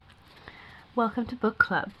Welcome to Book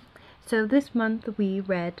Club. So this month we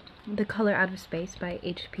read The Color Out of Space by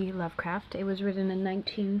H.P. Lovecraft. It was written in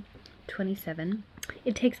 1927.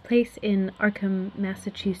 It takes place in Arkham,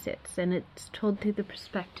 Massachusetts, and it's told through the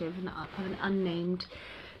perspective of an unnamed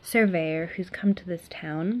surveyor who's come to this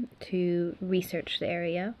town to research the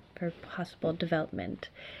area for possible development.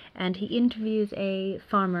 And he interviews a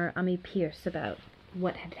farmer, Ami Pierce, about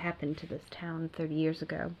what had happened to this town 30 years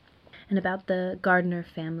ago, and about the Gardner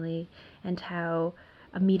family and how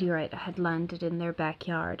a meteorite had landed in their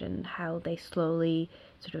backyard and how they slowly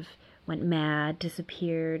sort of went mad,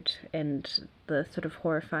 disappeared, and the sort of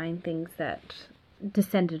horrifying things that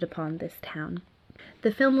descended upon this town.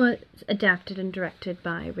 The film was adapted and directed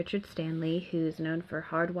by Richard Stanley, who's known for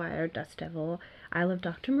Hardwire, Dust Devil, I Love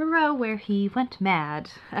Dr. Moreau, where he went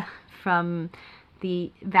mad from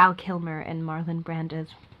the Val Kilmer and Marlon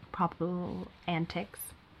Brando's probable antics.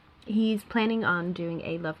 He's planning on doing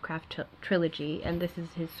a Lovecraft trilogy, and this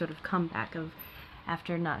is his sort of comeback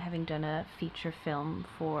after not having done a feature film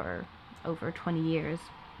for over 20 years.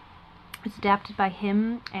 It's adapted by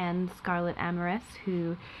him and Scarlett Amaris,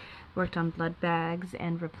 who worked on Blood Bags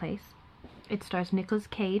and Replace. It stars Nicolas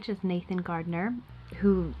Cage as Nathan Gardner,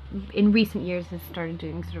 who in recent years has started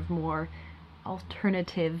doing sort of more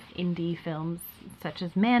alternative indie films, such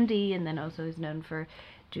as Mandy, and then also is known for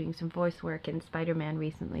doing some voice work in Spider-Man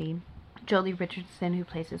recently. Jolie Richardson, who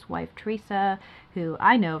plays his wife Teresa, who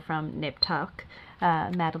I know from Nip Tuck.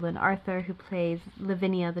 Madeline Arthur, who plays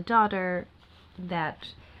Lavinia, the daughter,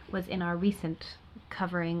 that was in our recent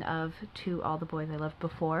covering of To All the Boys I Loved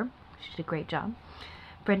Before. She did a great job.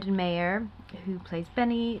 Brendan Mayer, who plays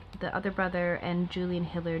Benny, the other brother, and Julian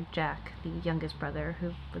Hillard Jack, the youngest brother,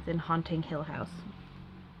 who was in Haunting Hill House.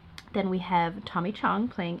 Then we have Tommy Chong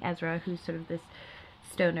playing Ezra, who's sort of this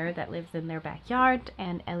stoner that lives in their backyard,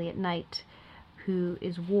 and Elliot Knight, who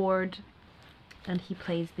is Ward, and he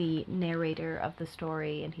plays the narrator of the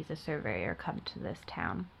story, and he's a surveyor come to this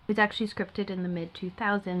town. It was actually scripted in the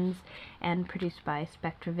mid-2000s and produced by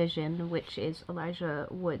Spectravision, which is Elijah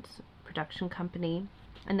Wood's production company,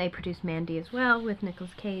 and they produced Mandy as well with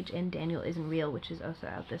Nicolas Cage, and Daniel Isn't Real, which is also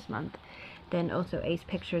out this month. Then also Ace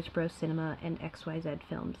Pictures, Bro Cinema, and XYZ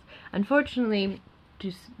Films. Unfortunately,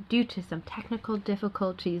 due to some technical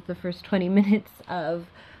difficulties, the first 20 minutes of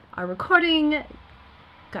our recording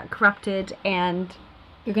got corrupted, and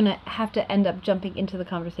you're gonna have to end up jumping into the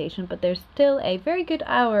conversation, but there's still a very good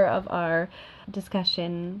hour of our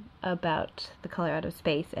discussion about The Color Out of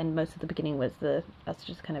Space, and most of the beginning was us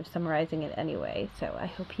just kind of summarizing it anyway, so I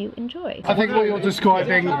hope you enjoy. I think what you're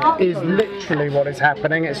describing is literally what is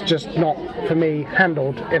happening. It's just not, for me,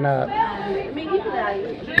 handled in a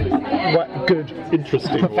good,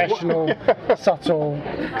 interesting, professional, subtle,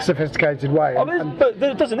 sophisticated way. I mean, but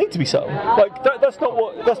it doesn't need to be so. Like that's not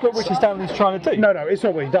what Richard Stanley's trying to do. No, it's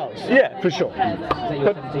not what he does. Yeah, for sure.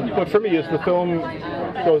 But for me, as the film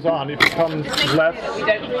goes on, it becomes less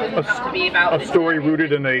a story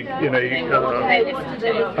rooted in a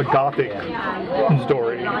gothic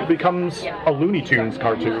story. It becomes a Looney Tunes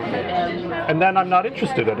cartoon, and then I'm not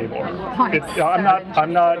interested anymore.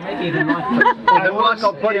 I'm not. Like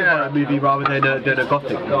a body horror movie rather than a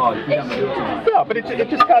gothic. Yeah, but it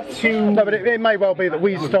just got too. No, but it may well be that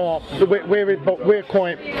we're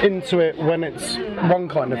quite into it when it's one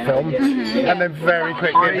kind of film, and then very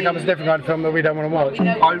quickly it becomes a different kind of film that we don't want to watch.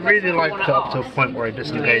 I really liked it up to a point where I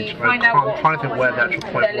disengaged. I'm trying to think where the actual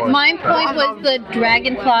point was. My point was the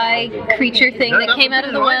dragonfly creature thing that came out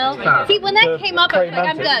of the well. See, when that came up, I was like,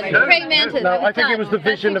 I'm done. Praying mantis. No, I think it was the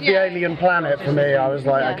vision of the alien planet for me. I was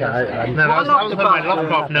like, okay. No, that was when my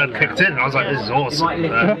Lovecraft nerd kicked in. I was like, this is awesome.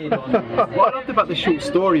 What I loved about the short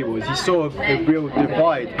story was you saw a real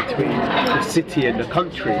divide between the city and the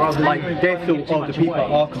country. Like, they thought, oh, the people at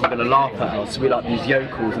Arkham are going to laugh at us. We're like these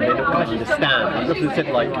yokels and they're not going to understand. That's what it said,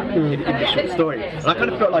 like, in the short story. And I kind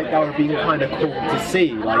of felt like that would have been kind of cool to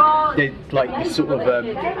see. Like, there's like this sort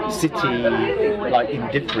of city, like,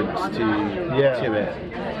 indifference to it.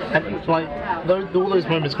 And like all those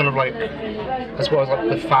moments, kind of like, as well as like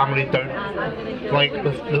the family don't like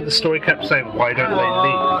the story kept saying, why don't they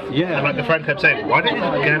leave? Yeah. And like the friend kept saying, why don't you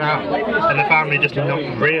get out? And the family just not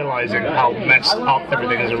realizing how messed up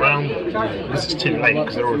everything is around them. Because it's too late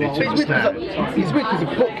because they're already too snapped. It's weird because the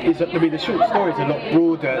book is, I mean, the short story is a lot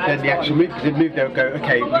broader than the actual movie. Because in the movie they'll go,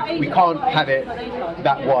 okay, we can't have it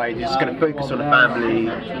that wide. It's just going to focus on the family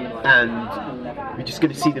and we're just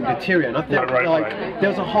going to see them deteriorate. And I think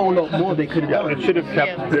there's a whole lot more they could have done. It should have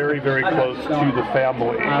kept very, very close to the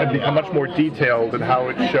family and become much more detailed in how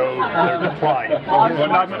it showed their decline.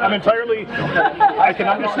 And I'm entirely, I can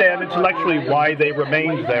understand intellectually why they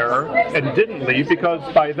remained there and didn't leave, because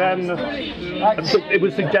by then it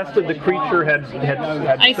was suggested the creature had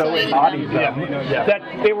so embodied them that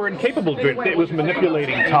they were incapable of doing it. It was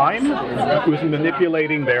manipulating time, it was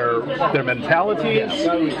manipulating their mentalities.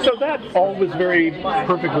 So that all was very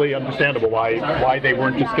perfectly understandable why they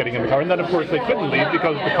weren't just getting in the car. And then of course they couldn't leave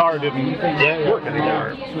because the car didn't work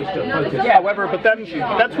anymore. However, but then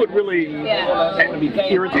that's what really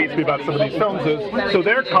irritates me about some of these films is, so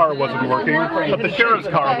their car wasn't working, but the sheriff's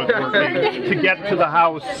car was working to get to the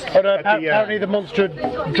house. Oh, no, apparently the monster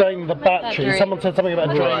drained the battery. Someone said something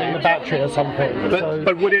about draining the battery at some point.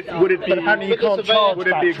 But would it be? But apparently you can't charge would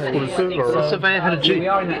it be exclusive? Or? The surveyor had a Jeep.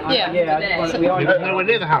 Yeah. He was nowhere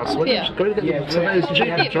near the house. Why didn't you go to the surveyor's Jeep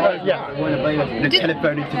and drive? The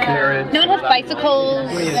telephone interference. No one has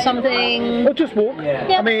bicycles, something. Or just walk.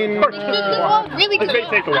 Yeah. I mean, Really It may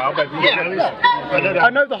take a while, but I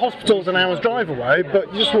know the hospital's an hour's drive away,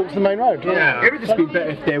 but you just walk to the main road. yeah. It would just be better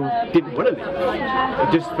if they didn't want to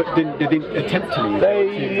leave. They didn't attempt to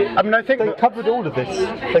leave. I think They covered all of this.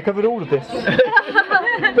 They covered all of this.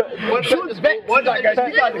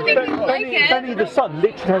 Benny the son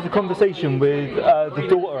literally has a conversation with the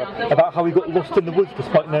daughter about how he got lost in the woods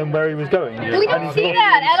despite knowing where he was going. We didn't see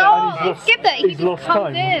that at all. Skip that. He He's lost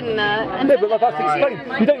comes time. in. Yeah, but that's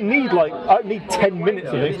explained. You don't need I don't need 10 minutes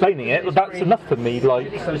of explaining it, but that's enough for me. Well,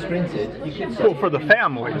 for the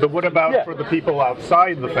family, but what about for the people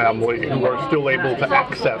outside the family who are still able to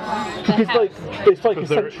access? Because it's like a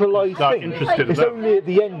they're centralised not thing. interested in It's that. only at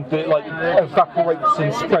the end that it evaporates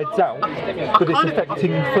and spreads out, but it's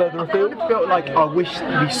affecting further afield. I felt like I wish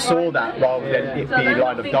we saw that rather than it be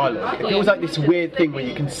line of dialogue. It feels like this weird thing where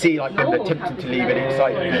you can see them attempting to leave and it's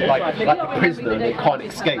like the prisoner and they can't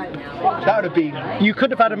escape. That would have been. you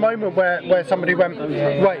could have had a moment where somebody went,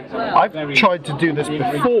 wait, I've tried to do this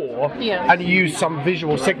before, and used some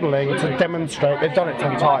visual signalling to demonstrate they've done it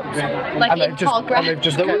 10 times. Like and in Paul Graf. they've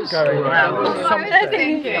just kept going around.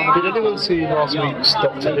 Did anyone see last week's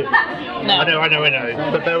Doctor Who? No. I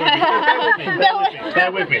know. But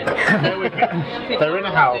bear with me. They're in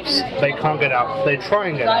a house, they can't get out. They try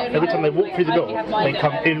and get out. Every time they walk through the door, they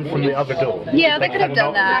come in from the other door. Yeah, they could have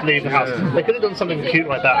done cannot that. leave the house. They could have done something cute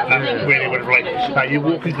like that, and that really would have you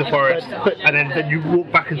walk into the forest, and then you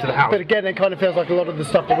walk back into the house. But again, it kind of feels like a lot of the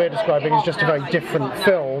stuff that we're describing is just a very different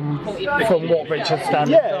film from what Richard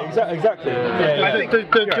Stanley does. Yeah, exactly. I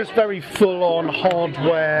think they're just very full-on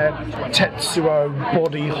hardware, Tetsuo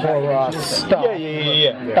body horror stuff.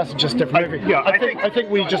 Yeah. That's just a different movie. I think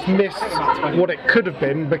we just missed what it could have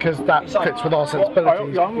been because that fits with our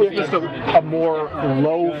sensibilities. I'm with just a more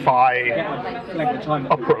lo-fi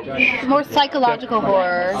approach. More psychological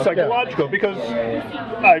horror. Psychological, because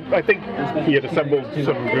I think he had assembled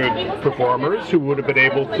some good performers who would have been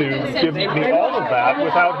able to give me all of that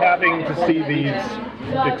without having to see these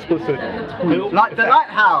explicit. Like the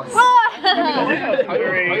Lighthouse!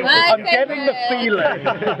 I'm getting the feeling.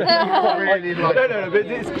 No, but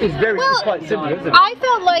it's quite simple, isn't it? I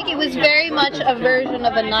felt like it was very much a version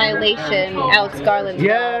of Annihilation, Alex Garland's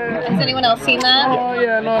film. Has anyone else seen that? Oh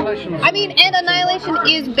yeah, Annihilation. I mean, and Annihilation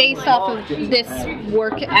is based off of this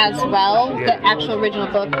work as well, the actual original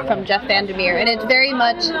book from Jeff Vandermeer, and it's very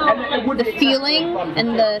much the feeling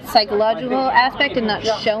and the psychological aspect and not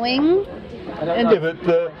showing. Yeah, but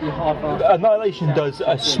the Annihilation does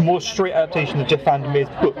a more straight adaptation of Jeff Vandermeer's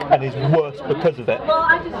book and is worse because of it.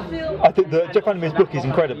 I think that Jeff Vandermeer's book is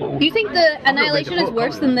incredible. Do you think the Annihilation is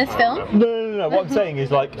worse than this film? No. What I'm saying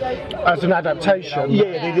is as an adaptation. Yeah,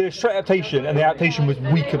 they did a straight adaptation, and the adaptation was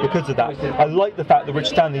weaker because of that. I like the fact that Rich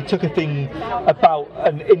Stanley took a thing about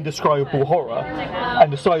an indescribable horror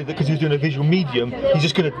and decided that because he was doing a visual medium, he's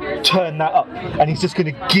just going to turn that up and he's just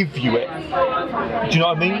going to give you it. Do you know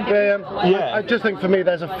what I mean? Yeah. I just think for me,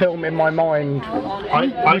 there's a film in my mind,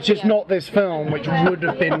 which is not this film, which would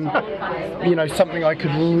have been, something I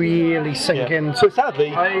could really sink into. So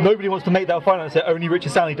sadly, nobody wants to make that finance it. Only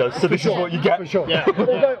Richard Stanley does. So this is what you get. For sure. Yeah.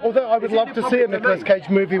 although I would love to see a Nicolas Cage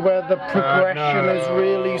movie where the progression is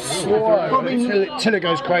really slow till it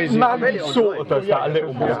goes crazy. Mandy sort of does that a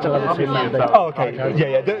little more. Oh, okay.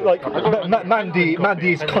 Yeah.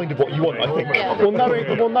 Mandy is kind of what you want, I think. Well,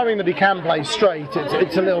 knowing that he can play straight,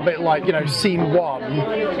 it's a little bit like scene one.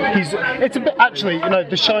 It's a bit actually.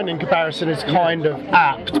 The Shining comparison is kind of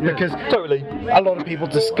apt because totally a lot of people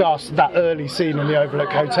discuss that early scene in the Overlook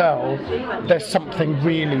Hotel. There's something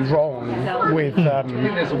really wrong with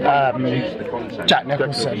Jack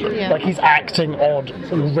Nicholson. Like he's acting odd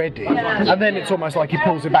already, and then it's almost like he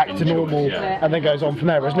pulls it back to normal, and then goes on from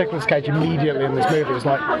there. Whereas Nicolas Cage immediately in this movie is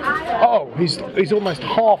like, oh, he's almost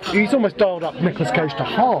dialed up Nicolas Cage to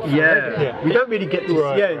half. Yeah. We don't really get this.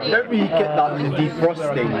 You don't really get that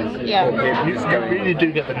defrosting. Yeah. You really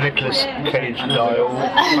do get the Nicolas Cage dial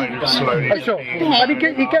kind of slowly. Oh, sure. And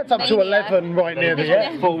he gets up to 11 right near the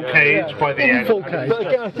end. Full Cage by the end. Full Cage. But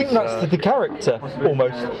again, I think that's the character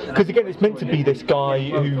almost, because again, it's meant to be this guy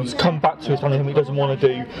who's come back to his family and he doesn't want to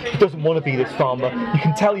do. He doesn't want to be this farmer. You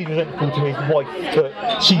can tell he's resentful to his wife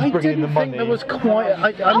that she's bringing in the money. There was quite.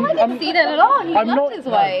 I didn't see that at all. He loved his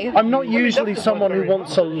wife. I'm not usually someone who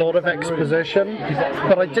wants a lot of exposition,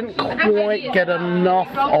 but I didn't quite get enough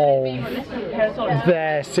of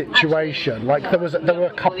their situation. Like there were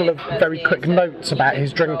a couple of very quick notes about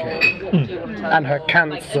his drinking and her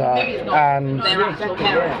cancer and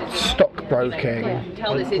stockbroking.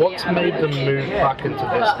 What's made them move back into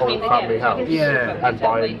this old family house? Yeah. And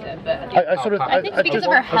buy. I think it's because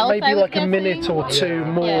of her health, maybe I was like a minute or two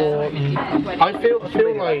more. I feel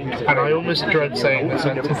like, and I almost dread saying this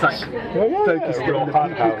sentence.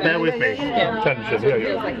 Bear with me. Attention.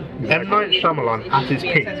 M. Night Shyamalan at his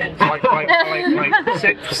peak, like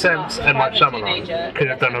Sixth Sense and Night Shyamalan could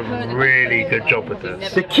have done a really good job with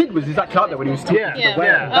this. The kid was exactly like that when he was talking to the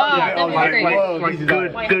whale.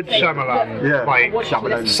 Like good Shyamalan, like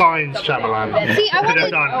Signs Shyamalan See, I could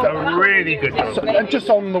have done a really good job. And just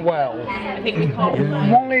on the well.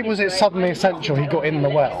 Why was it suddenly essential he got in the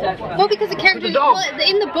well? Well, because the character in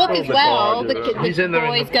the book as well, the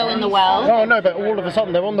boys go in the well. Oh no, but all of a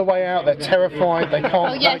sudden they're on the way out, they're terrified, they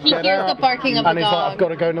can't Oh yeah, he get hears out. the barking of and the he's like, dog. I've got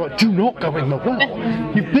to go in the well. Do not go in the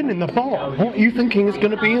well. You've been in the bar. What are you thinking is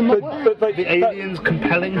going to be in the well? But like, The aliens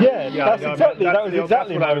compelling. that was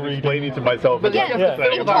exactly what I was explaining to myself. Yeah,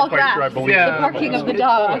 it's all that. The barking of the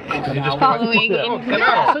dog following.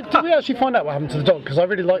 So did we actually find out what happened to the dog? Because I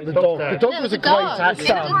really liked the dog. The dog was a great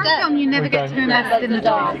actor. You never get to invest in the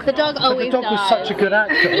dog. The dog always The dog was such a good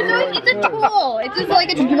actor. It's a tool. It's just like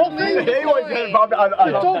a tool to move the story.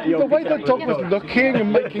 The way the dog was looking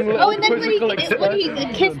and making little Oh, and then quizzical when expressions. he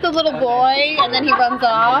kissed the little boy and then he runs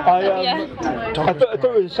off. I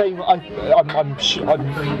thought it was a shame.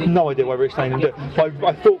 I've no idea whether it's saying it, but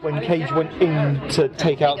I thought when Cage went in to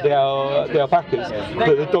take out the alpacas,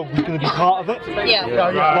 that the dog was going to be part of it. Yeah.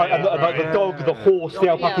 Like the dog, the horse, the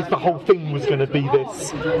alpacas, the whole thing was going to be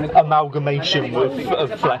this amalgamation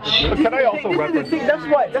of flesh. But can I also reference? That's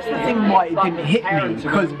the thing why it didn't hit me,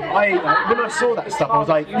 because when I saw that stuff I was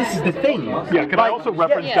like, this is the thing. Yeah, can I also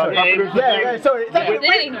reference John Carpenter's sorry.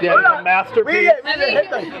 the masterpiece?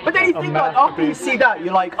 But then you think like after you see that,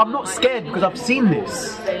 you're like, I'm not scared because I've seen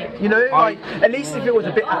this. You know, like at least if it was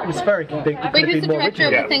a bit atmospheric, it could have Wait, who's been the more director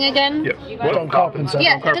of original. the thing again? Yeah. John Carpenter.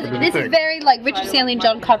 Yeah, because this is very like Richard Stanley and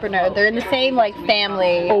John Carpenter. They're in the same like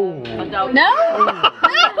family. Oh. No?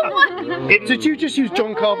 Did you just use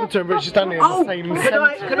John Carpenter and Richard Stanley in the same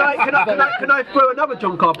sentence? Can I throw another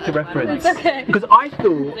John Carpenter reference? Because I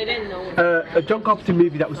thought a John Carpenter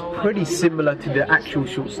movie that was pretty similar to the actual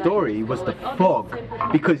short story was The Fog,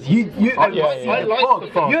 because you only see I the like fog.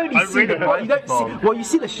 The Fog. You only I see really the like you don't The Fog. see, well, you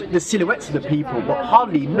see the silhouettes of the people, but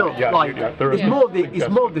hardly not. Yeah, like there is it's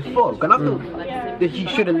more of the fog, and I thought that he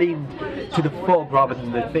should have leaned to the fog rather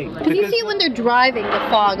than the thing. Because you see it when they're driving the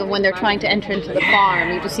fog and when they're trying to enter into the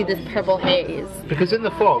farm, you just see this purple haze. Because in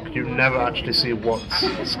the fog, you never actually see what's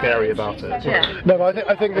scary about it. Yeah. No,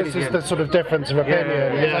 I think this is the sort of difference of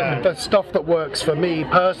opinion. Yeah. The stuff that works for me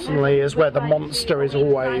personally is where the monster is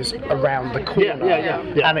always around the corner,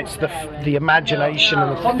 Yeah. and it's the imagination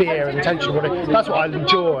and the fear and tension. That's what I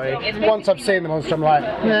enjoy. Once I've seen the monster, I'm like,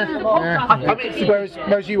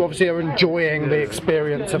 Whereas you obviously are enjoying the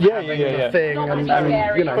experience of having the thing, and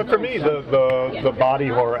you know. But for me, the body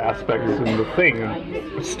horror aspects in the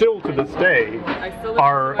thing, still to this day,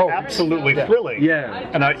 are absolutely thrilling. Yeah.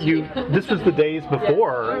 And this was the days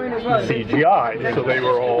before CGI, so they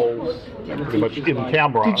were all pretty much in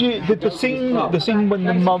camera. Did the scene when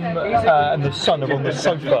the mum and the son are on the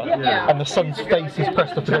sofa and the son's face is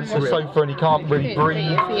pressed up against the sofa and he can't really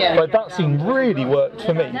breathe? Like that scene really worked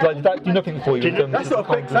for me. Like did that do nothing for you? That's not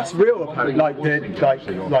effects. That's real, apparently.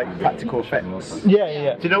 Like practical practical effects.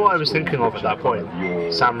 Yeah. Do you know what I was thinking of at that point?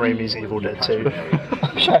 Sam Raimi's Evil Dead 2.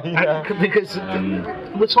 Yeah. Because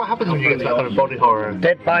that's what happens when you get to that kind of body horror.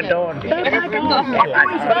 Dead by Dawn. But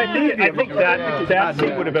I think that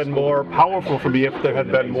scene would have been more powerful for me if there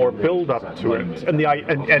had been more build-up to it,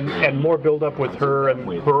 and more build-up with her and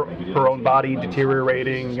her own body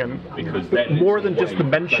deteriorating, and more than just the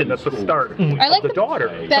mention at the start I like of the daughter.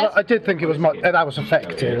 But I did think it was that was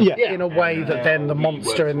effective Yeah. in a way that then the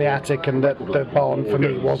monster in the attic and the barn for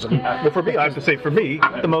me wasn't. Well, for me, I have to say,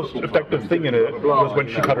 the most effective thing in it was when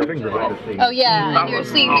she cut her fingers off. Oh yeah, and you're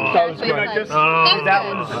seeing the character.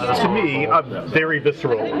 That was, to me, very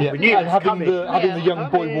visceral. Yeah. And having the young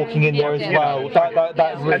boy walking in there as well,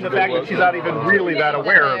 that really And the fact that she's not even really that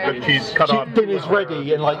aware that she's cut off dinner's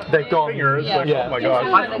ready and like they're gone. fingers. Like, Yeah. oh my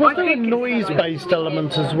god. Was there a noise-based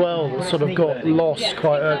element as well that sort of got lost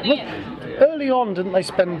quite early? Early on, didn't they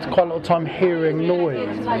spend quite a lot of time hearing noise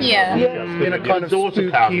Yeah. in a kind of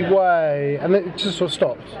spooky way, and it just sort of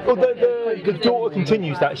stopped? Well, the daughter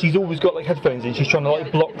continues that. She's always got like headphones in. She's trying to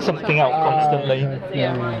like block something out constantly.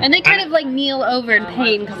 And they kind of like kneel over in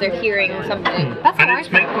pain because they're hearing something. That's And how I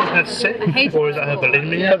it's making her sick, or is that her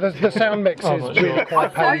bulimia? But the sound mix is really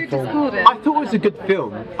quite painful. I thought it was a good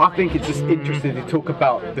film. I think it's just interesting to talk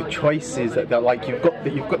about the choices that they're like. You've got the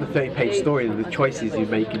 30-page story and the choices you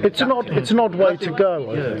make. It's an odd way to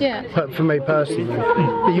go, I think. Yeah. But for me personally,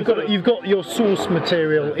 you've got your source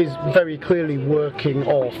material is very clearly working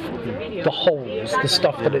off the holes, the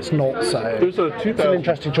stuff that it's not saying. There's It's an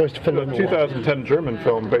interesting choice to fill in. a 2010 German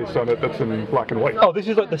film based on it that's in black and white. Oh, this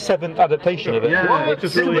is like the 7th adaptation of it. Which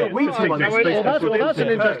is really interesting. That's an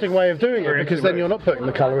interesting way of doing it, because then you're not putting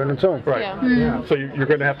the colour in at all. Right. Yeah. So you're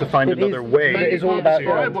going to have to find another way. It is all about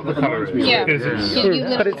Describe what the colour is. Yeah. Because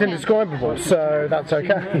it's- but it's indescribable, so that's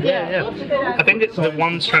okay. Yeah. I think it's the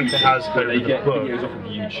one strength it has over the book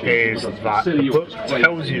is that the book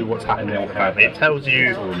tells you what's happening with the family. It tells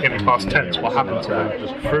you in the past tense what happened to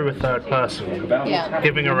them through a third person, Yeah.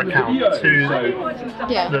 giving a recount to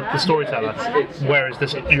Yeah. the storyteller. Whereas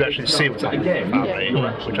this, you actually see what's happening with the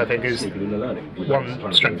family, which I think is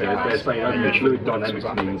one strength it has.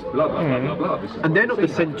 And they're not the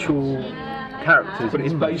central characters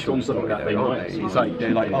in the short story, are they? It's like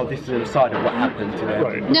they're like, oh, this is an aside of what happened to them.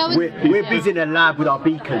 Right. No, We're busy in a lab with our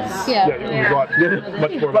beakers. Yeah. We've got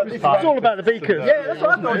much more. But it's all about the beakers. Yeah, that's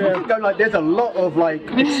what I thought. I was going like, there's a lot of like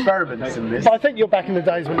experiments in this. But I think you're back in the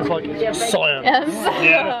days when it's like science.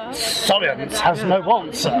 Yes. Science has no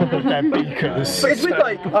answer with their beakers. But it's with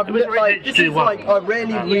like, this is like, I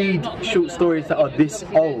rarely read short stories that are this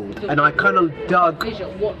old, and I kind of dug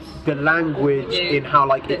the language in how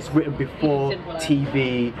like it's written before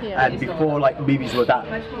TV and before like movies were that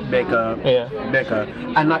mega,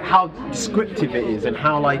 and like how descriptive it is and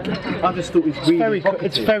how like I just thought it was really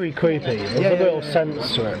It's very creepy. There's a real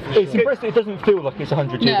sense to it. It's impressive. It doesn't feel like it's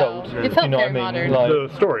 100 years No, old. it felt you know what I very mean? modern. Like,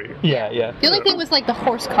 The story. yeah. The only thing was like the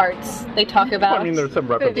horse carts they talk about. I mean, there's some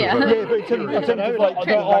references. Yeah. but- Yeah, but in terms of like The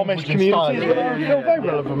the Amish language and style, community is still very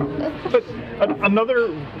relevant. But another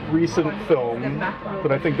recent film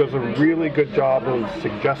that I think does a really good job of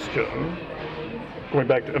suggestion, going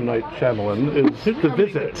back to M. Night Shyamalan, is The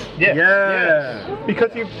Visit. Yeah.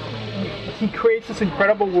 Because he creates this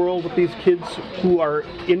incredible world with these kids who are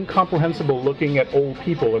incomprehensible looking at old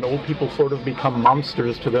people, and old people sort of become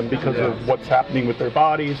monsters to them because of what's happening with their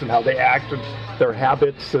bodies and how they act and their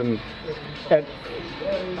habits, and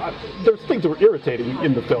there's things that were irritating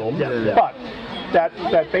in the film, but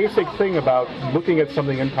that basic thing about looking at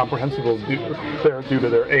something incomprehensible due to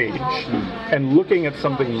their age and looking at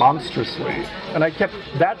something monstrously, and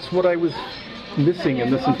that's what I was missing in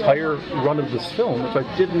this entire run of this film, which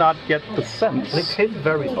I did not get the sense. It came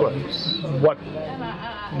very close. What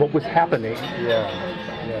was happening.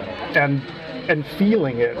 And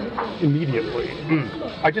feeling it immediately.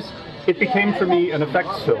 It became for me an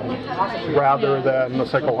effects film rather than a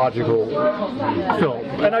psychological film.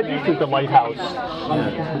 And I do think The Lighthouse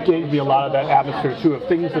gave me a lot of that atmosphere too, of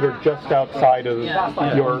things that are just outside of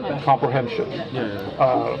your comprehension.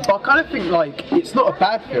 But I kind of think like it's not a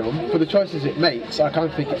bad film for the choices it makes. I kind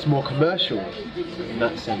of think it's more commercial in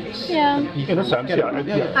that sense. Yeah. In a sense,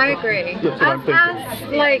 yeah. I agree. That's what I'm thinking.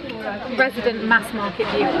 As like resident mass market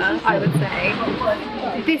viewer, I would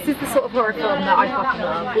say this is the sort of horror film that I fucking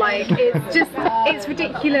love. Like it's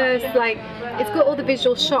ridiculous. Like it's got all the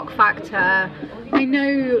visual shock factor. I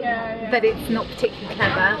know that it's not particularly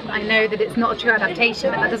clever. I know that it's not a true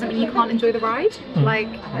adaptation, but that doesn't mean you can't enjoy the ride. Like,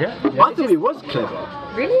 I thought it was clever.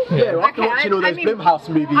 really? Yeah, after watching all those Blumhouse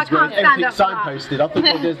movies I where can't stand everything's up for that. signposted, I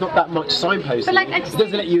thought there's not that much signposting. But, like, it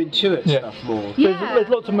doesn't let you intuit Yeah. stuff more. There's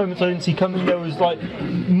lots of moments I didn't see coming. There was like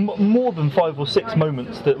more than 5 or 6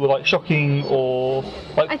 moments that were like shocking or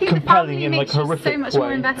like I think compelling the in like makes you horrific so much way.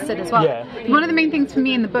 more invested as well. Yeah. One of the main things for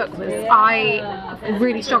me in the book was I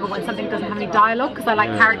really struggle when something doesn't have any dialogue because I like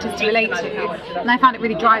characters to relate to, and I found it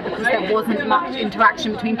really dry because there wasn't much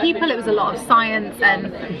interaction between people. It was a lot of science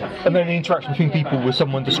and then the interaction between people was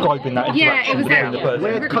someone describing that yeah, interaction it was between the person.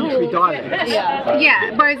 Weird country dialect.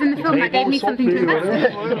 yeah. Whereas in the film that gave me something to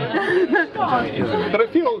invest in. But I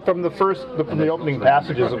feel from the opening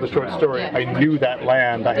passages of the short story, I knew that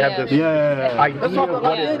land. I had this idea of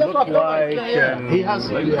what it looked like, and he has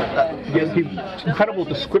incredible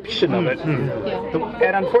description of it.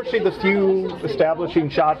 And unfortunately, the few establishing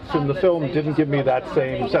shots in the film didn't give me that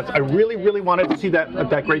same sense. I really, really wanted to see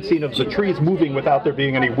that great scene of the trees moving without there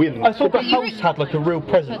being any wind. I thought the house had like a real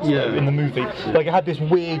presence though, in the movie. Like it had this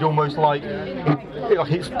weird, almost like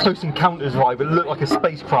it's Close Encounters vibe. It looked like a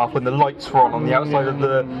spacecraft when the lights were on the outside of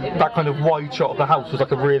that kind of wide shot of the house was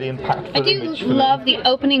like a really impactful I do image. love the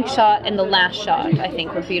opening shot and the last shot. I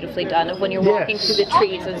think were beautifully done of when you're walking through the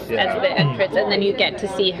trees as the entrance, and then you get to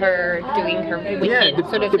see her doing her wicked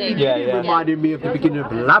sort of thing. Reminded me of the beginning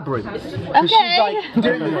of Labyrinth. Okay. She's like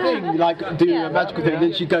doing the thing, like doing a magical thing, and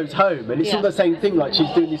then she goes home, and it's all the same thing. Like she's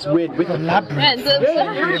doing this weird with a labyrinth.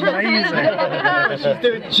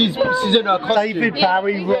 Amazing. She's in her costume. David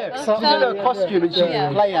Bowie rocks up. She's in her costume and she's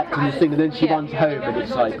play acting this thing, and then she runs home, and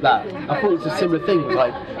it's like that. I thought it's a similar thing.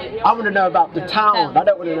 Like I want to know about the town. I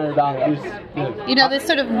don't want to know about this. You know, this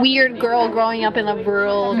sort of weird girl growing up in a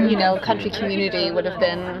rural, country community would have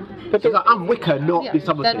been. But like, I'm Wicca, not this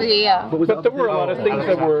other thing. But there were a lot of things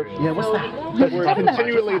that were that were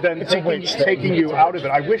continually then taking you out of it.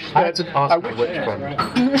 I wish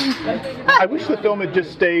the film had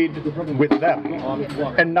just stayed with them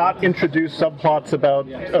and not introduced subplots about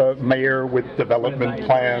mayor with development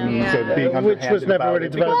plans and being underhanded, which was never really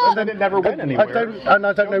developed. And then it never went anywhere. I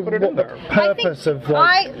don't know what the purpose of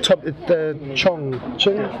the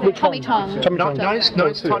Tommy Tong.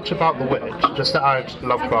 Nice touch about the witch. Just to add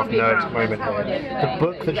Lovecraft nerd moment here. The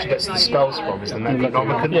book that she gets the spells from is the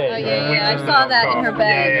Necronomicon. I saw that in her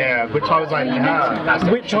bed. Which I was like,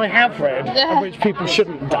 which I have read, and which people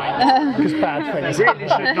shouldn't adapt because bad things. Really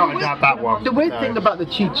should not adapt that one. The weird thing about the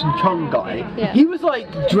Cheech and Chong guy, he was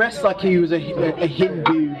like dressed like he was a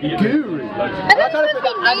Hindu guru. And then he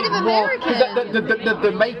was Native American.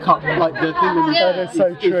 The makeup, like the thing that is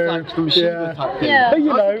so true. Like from Shiva type thing. But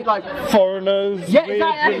you know, like foreigners, weird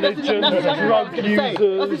religions, drug users.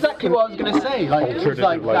 That's exactly what I was going to say. Like, it was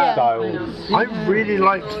like lifestyles. I really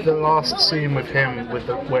liked the last scene with him,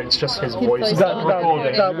 where it's just his voice. That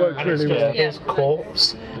worked really well. His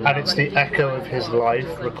corpse, and it's the echo of his life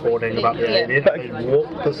recording about the alien. They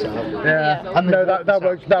walked us out. And no,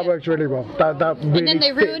 that worked really well. That really and then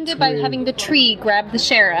they ruined it by having the tree grab the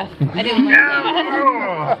sheriff. I didn't like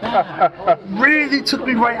that. Really took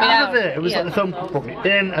me right out of it. It was like the film brought me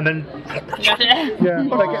in, and then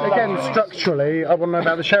but again, structurally, I want to know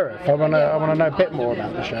about the sheriff. I want to know a bit more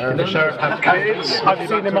about the sheriff. The sheriff has kids. I've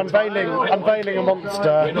seen him unveiling a monster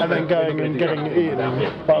and then going and getting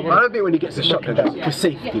eaten. But I don't think when he gets a shotgun for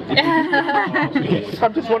safety.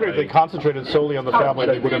 I'm just wondering if they concentrated solely on the family,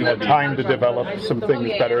 they would have had time to develop some things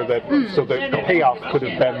better, so that the payoff could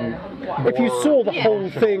have been more. If you saw the whole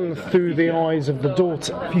thing through the eyes of the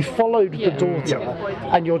daughter, if you followed the daughter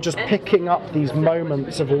and you're just picking up these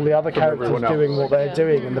moments of all the other characters doing what they're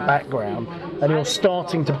doing in the background, and you're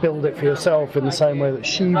starting to build it for yourself in the same way that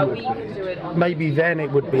she would be, maybe then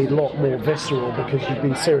it would be a lot more visceral because you'd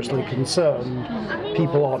be seriously concerned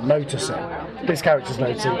people aren't noticing. This character's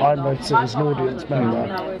noticing, I'm noticing as an audience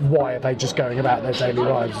member. Why are they just going about their daily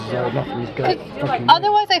lives as though nothing's going fucking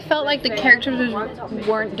Otherwise, I felt like the characters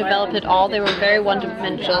weren't developed at all. They were very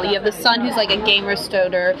one-dimensional. You have the son who's like a gamer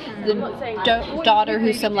stoner, the daughter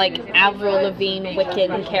who's some like Avril Lavigne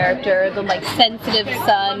Wiccan character, the like sensitive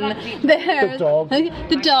son, the dog,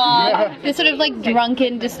 the sort of like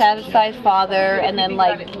drunken, dissatisfied father, and then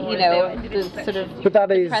like the sort of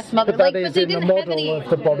depressed mother. But that is in the model of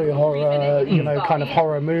the body horror, kind of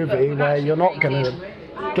horror movie where you're not going to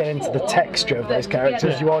get into the texture of those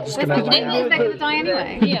characters. You are just going to. They're going to die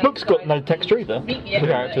anyway. The book's got no texture either. The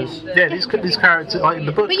characters. Yeah, these characters like in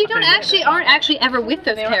the book. But you aren't actually ever with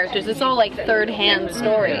those characters. It's all like third-hand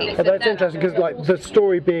story. But that's interesting because like the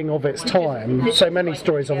story being of its time, so many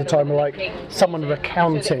stories of the time are like someone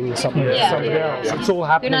recounting something to somebody else. It's all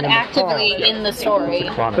happening. They're not actively in the story.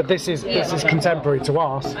 But this is contemporary to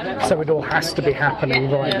us, so it all has to be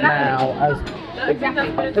happening right now.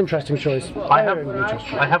 Interesting choice. I have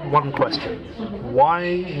I have one question.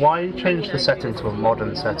 Why change the setting to a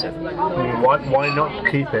modern setting? I mean, why not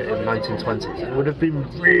keep it in 1920s? It would have been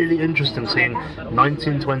really interesting seeing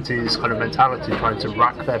 1920s kind of mentality trying to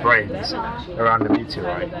rack their brains around a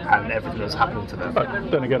meteorite and everything that's happening to them.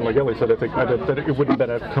 But then again, like Ellie said, I think that it wouldn't have been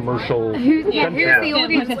a commercial. Who's the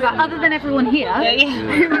audience for that? Other than everyone here,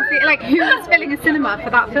 who was filling a cinema for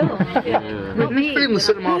that film? Not me.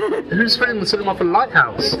 Who's filling the cinema for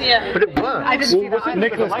Lighthouse? Yeah. But it worked. I didn't see that.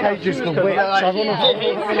 Nicolas Cage's The Witch. I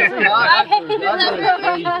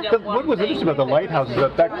But what was interesting about The Lighthouse is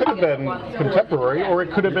that could have been contemporary or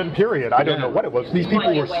it could have been period. I don't know what it was. These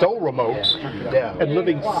people were so remote and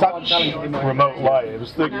living such remote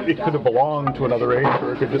lives that it could have belonged to another age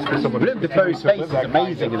or it could just be someone. Defoe's face is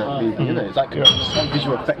amazing in that movie, you know, it's like a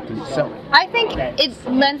visual effect in itself. I think it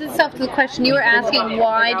lends itself to the question you were asking,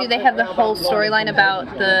 why do they have the whole storyline about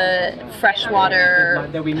the freshwater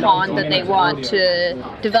pond that they want to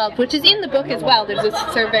develop, which is in the book as well. There's this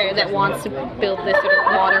surveyor that wants to build this sort of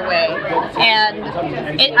waterway. And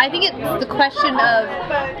I think it's the question of,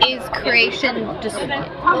 is creation just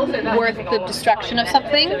worth the destruction of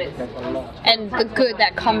something? And the good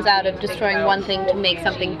that comes out of destroying one thing to make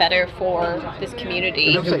something better for this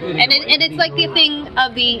community. And it's like the thing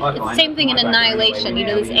of it's the same thing in Annihilation, you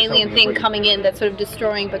know, this alien thing coming in that's sort of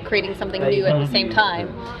destroying but creating something new at the same time.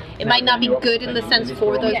 It might not be good in the sense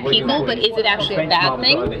for those people, but is it actually a bad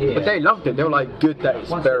thing? But they loved it. They were like, good that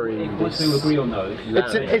it's burying this.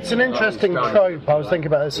 It's an interesting trope. I was thinking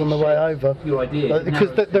about this on the way over,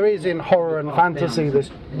 because there is in horror and fantasy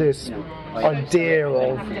this idea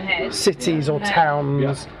of cities or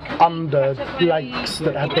towns under lakes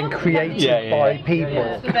that have been created by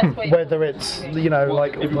people, whether it's, you know,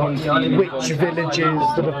 like witch villages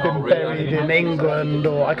that have been buried in England,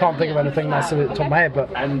 or I can't think of anything massive at the top of my head, but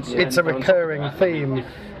it's a recurring theme.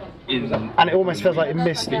 And it almost feels like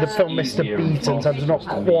the film missed a beat in terms of not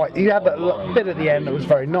quite. You had that bit at the end that was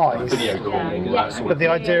very nice, but the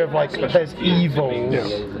idea of like there's evil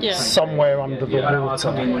somewhere under the water,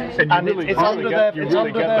 and it's under their.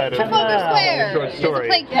 Trafalgar Square is a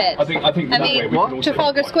plague pit. I mean,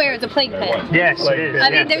 Trafalgar Square is a plague pit. Yes, it is. I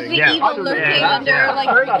mean, there's the evil lurking under, like,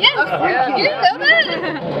 you didn't know that?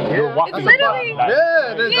 It's literally,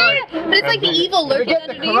 but it's like the evil lurking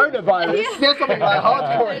underneath. Coronavirus. There's something like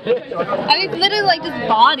hardcore. I mean, it's literally like just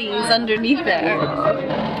bodies underneath there.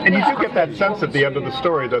 And you do get that sense at the end of the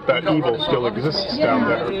story that evil still exists down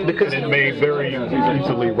there, because it may very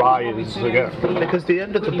easily rise again. Because the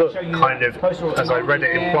end of the book kind of, as I read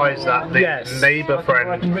it, implies that the neighbour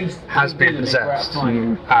friend has been possessed,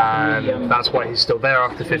 and that's why he's still there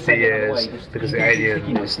after 50 years, because the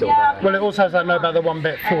alien is still there. Well, it also has that note about the one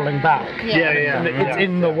bit falling back. It's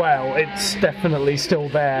in the well. It's definitely still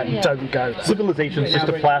there. Don't go. Civilization's just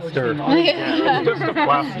a plaster. Just a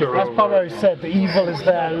plaster. As Burroughs said, the evil is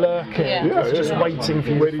there lurking. It's just waiting for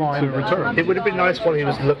you to find it. Return. It would have been nice while he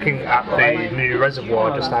was looking at the new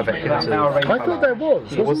reservoir just to have a hint of. I thought there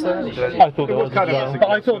was. Was there? I thought there was. But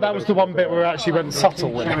I thought that was the one bit where it actually went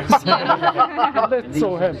subtle with it.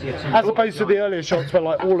 Saw him. As opposed to the earlier shots where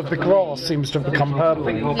like all of the grass seems to have become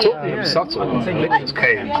purple. Talking of subtle, Nicolas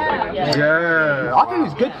Cage. Yeah, I think it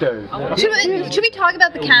was good though. Should we talk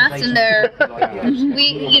about the cast and their?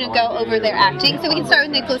 We go over their acting. So we can start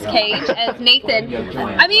with Nicolas Cage as Nathan.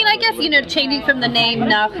 I mean, I guess changing from the name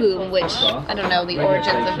Nahum, which I don't know the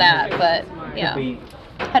origins of that, but yeah.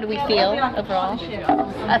 How do we feel overall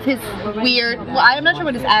of his weird? Well, I'm not sure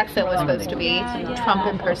what his accent was supposed to be. Trump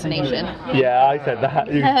impersonation. Yeah, I said that.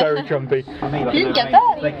 He was very Trumpy. You didn't get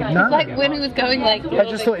that? No. Like when he was going like. I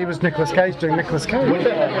just thought he was Nicolas Cage doing Nicolas Cage. When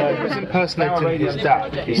he was impersonating his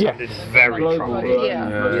dad, he sounded very Trumpy.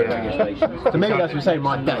 Yeah. So maybe as we say,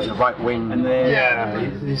 my dad's a right wing.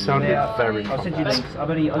 He sounded very Trumpy.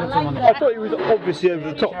 I thought he was obviously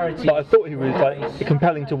over the top, but I thought he was like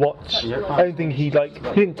compelling to watch. I don't think he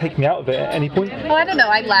didn't take me out of it at any point. Well, I don't know.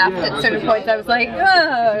 I laughed at certain points. I was like,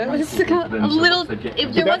 it was a little.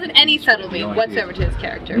 There wasn't any subtlety whatsoever to his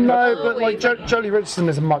character. No, but like Jolie Richardson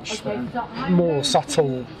is a much more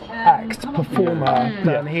subtle performer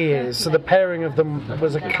than he is. So the pairing of them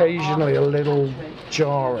was occasionally a little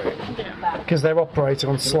jarring because they're operating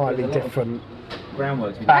on slightly different.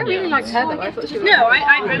 I really liked her though. I thought she was. No,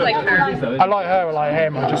 I liked her. I like her, I like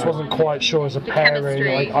him. I just wasn't quite sure as a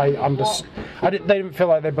pairing. I understood. They didn't feel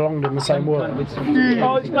like they belonged in the same world.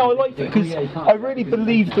 No, I liked it because I really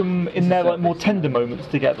believed them in their like more tender moments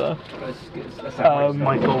together.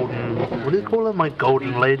 My golden. What do you call her? My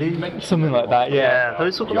golden lady. Something like that. Yeah.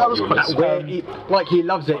 That was quite sweet. Like he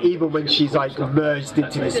loves it even when she's like merged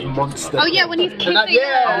into this monster. Oh yeah, when he's kissing her.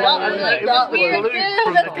 That Weird.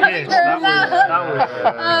 That's coming for her mouth.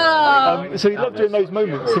 So he loved doing those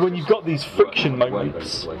moments. So when you've got these friction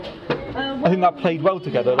moments, I think that played well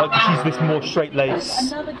together. Like she's this more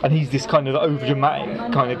straight-laced, and he's this kind of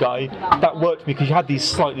over-dramatic kind of guy. That worked for me because you had these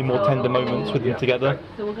slightly more tender moments with them together.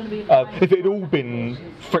 If it had all been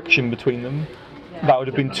friction between them, that would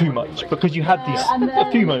have been too much, because you had these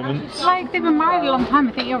a few moments. Like, they've been married a long time.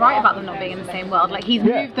 I think you're right about them not being in the same world. Like, he's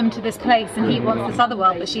moved them to this place and he wants this other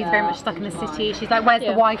world, but she's very much stuck in the city. She's like, where's the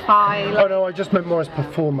Wi-Fi? Like, Oh no, I just meant more as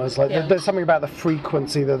performers. Like there's something about the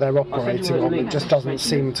frequency that they're operating on that just doesn't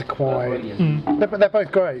seem to quite. They're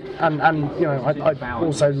both great, and you know I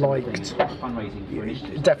also liked,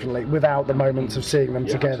 definitely without the moments of seeing them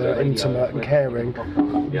together, intimate and caring,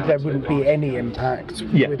 there wouldn't be any impact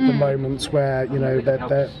with the moments where you know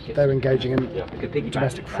they're engaging in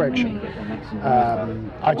domestic friction.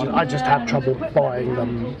 I just have trouble buying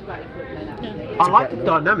them. I like the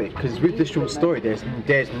dynamic because with the short story, there's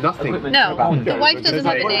nothing. No, about the wife doesn't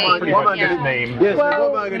have a name. Yes,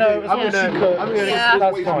 Well, what am I no, gonna do?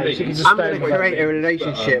 that's fine. She can just I'm stay going to create a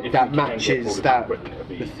relationship that matches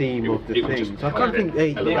the theme of the thing. So I kind of think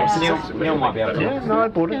they. Neil might be able to. Yeah, no, I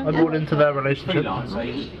bought into their relationship.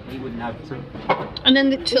 And then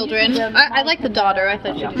the children. I like the daughter. I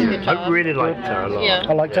thought she did a good job. I really liked her a lot. Yeah.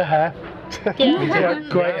 I liked her hair.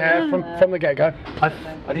 Great hair from the get-go. I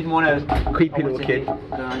didn't want to. Creepy little kid.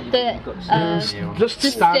 Just Just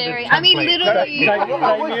standard staring. I mean, literally.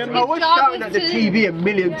 I was shouting at the TV a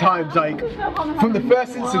million times, like, from the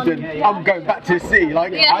first incident, I'm going back to the sea.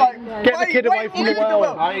 Like, Get the kid away from the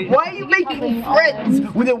well. Why are you making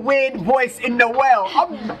friends with a weird voice in the well?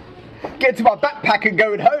 I'm getting to my backpack and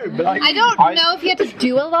going home. Like, I don't know if you had to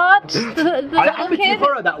do a lot. The little kid.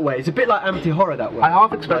 Anti-horror that way. It's a bit like anti-horror that way. I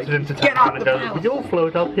half expected him to turn around and go, you'll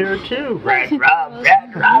float up here too. Red rum,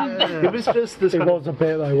 red rum. It was just this. It was a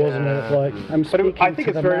bit though, wasn't it? Like, I'm speaking I think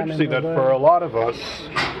to it's the very man in interesting the that well. for a lot of us,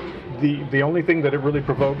 the only thing that it really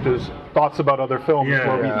provoked is thoughts about other films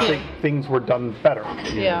where we think things were done better.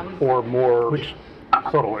 Yeah. Or more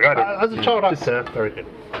subtly. I don't know. As a child actor, very good.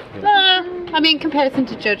 I mean, in comparison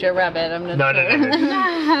to Jojo Rabbit, I'm not sure.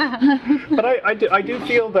 No. But I do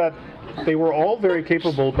feel that they were all very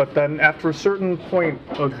capable, but then after a certain point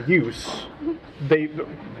of use, they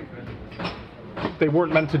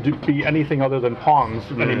weren't meant to be anything other than pawns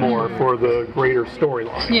anymore for the greater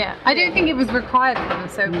storyline. yeah, I don't think it was required for them,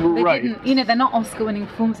 so they Right. didn't. You know, they're not Oscar-winning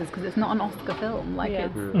performances because it's not an Oscar film. Like,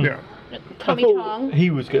 it's Yeah. Tommy I thought Tong. he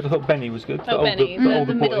was good. I thought Benny was good. Oh, Benny. The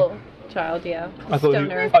older The boy. middle child, yeah. I thought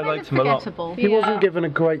Stoner. I liked him a lot. forgettable. He wasn't given a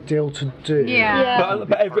great deal to do. Yeah.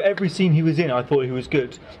 But every scene he was in, I thought he was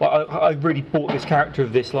good. Like I really bought this character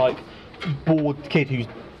of this like bored kid who's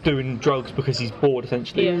doing drugs because he's bored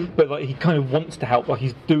essentially. Yeah. But like he kind of wants to help. Like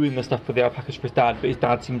he's doing the stuff for the alpacas for his dad, but his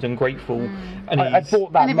dad seems ungrateful. And I he's,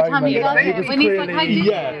 bought that And every time moment. he does that it, was when he's like, clearly- I do.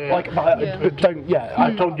 yeah. like, but don't. Yeah,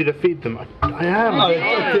 I told you to feed them. I am.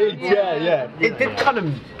 yeah. It did kind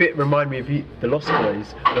of bit remind me of the Lost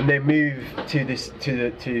Boys when they move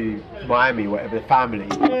to Miami, whatever, the family,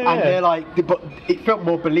 and they're like, but it felt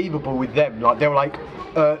more believable with them. Like they were like,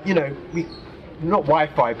 you know, not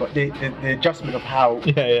Wi-Fi, but the adjustment of how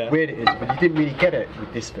weird it is. But you didn't really get it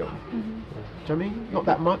with this film. Do you know what I mean? Not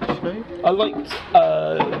that much, no. I liked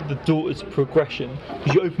the daughter's progression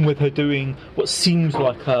because you open with her doing what seems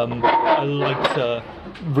like a lighter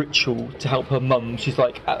ritual to help her mum. She's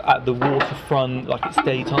like at the waterfront, like it's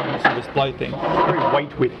daytime, so this light thing. Very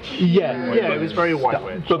white witch. Yeah, Yeah, it was very white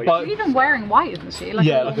witch. but She's even wearing white, isn't she? Like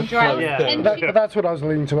yeah, a like long a dress. float Yeah. thing. But that's what I was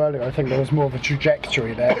alluding to earlier. I think there was more of a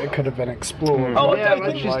trajectory there that could have been explored. Oh, Yeah,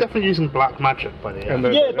 well, she's definitely using black magic by the end.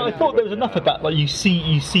 Yeah, but I thought there was enough of that. Like you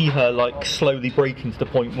see her like slowly breaking to the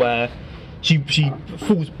point where she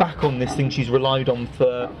falls back on this thing she's relied on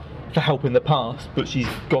for help in the past, but she's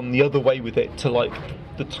gone the other way with it to like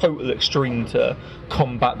the total extreme to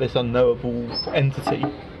combat this unknowable entity.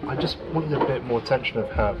 I just wanted a bit more attention of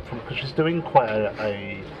her because she's doing quite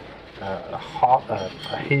a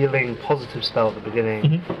healing positive spell at the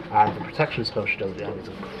beginning, and the protection spell she does at the end is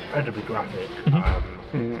incredibly graphic.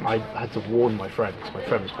 I had to warn my friend, because my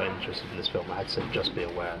friend was quite interested in this film. I had to say, just be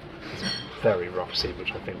aware. It's a very rough scene,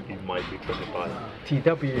 which I think you might be triggered by.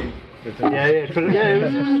 TW. Yeah, it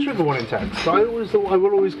was a trigger warning text. I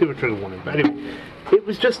will always give a trigger warning. But anyway, it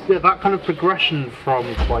was just that kind of progression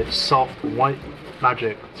from quite soft white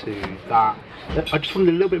magic to that. I just wanted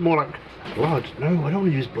a little bit more like blood. No, I don't want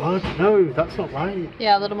to use blood. No, that's not right.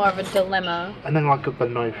 Yeah, a little more of a dilemma. And then like the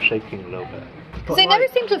knife shaking a little bit. Because they never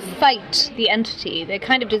seemed to fight the entity. They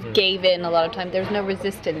kind of just gave in a lot of time. There was no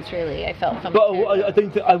resistance, really, I felt. From But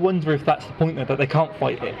I wonder if that's the point though, that they can't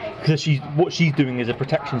fight it, because what she's doing is a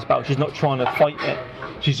protection spell. She's not trying to fight it.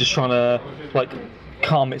 She's just trying to like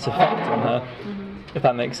calm its effect on her. If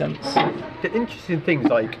that makes sense. The interesting things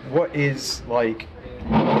like what is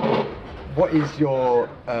your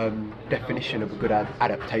definition of a good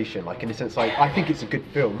adaptation? Like in a sense, like I think it's a good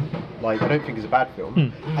film. Like I don't think it's a bad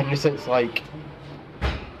film. And in a sense, like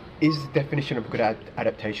is the definition of a good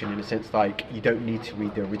adaptation in a sense like you don't need to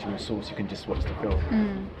read the original source, you can just watch the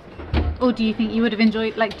film. Or do you think you would have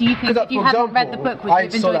enjoyed, like, do you think if you hadn't read the book, would you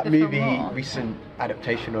have enjoyed the film more? I saw that movie, recent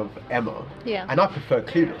adaptation of Emma, yeah, and I prefer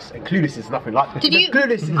Clueless, and Clueless is nothing like that.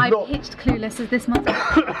 Clueless is not... pitched Clueless as this month.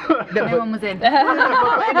 No one was in.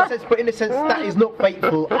 But in a sense, that is not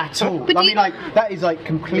faithful at all. I mean, like, that is like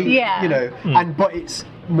complete, you know, but it's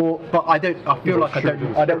more, but I feel like I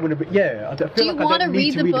don't want to, I don't feel like I don't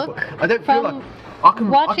need to read the book. I don't feel like...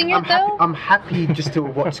 I'm happy just to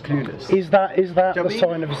watch Clueless. Is that the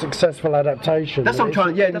sign of a successful adaptation? That's what I'm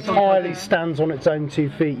trying. Yeah, that's what I'm trying. Entirely stands on its own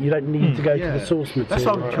 2 feet. You don't need to go to the source material. That's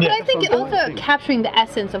what I'm but I think also capturing the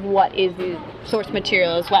essence of what is the source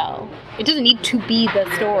material as well. It doesn't need to be the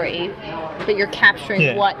story, but you're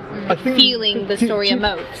capturing what feeling the story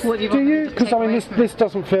emotes. What do you? Because I mean, this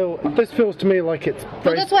doesn't feel. This feels to me like it's.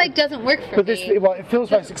 Well, that's why it doesn't work for me. It feels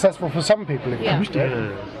very successful for some people.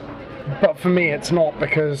 But for me, it's not,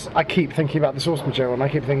 because I keep thinking about the source material and I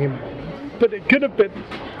keep thinking, but it could have been.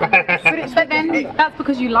 But then that's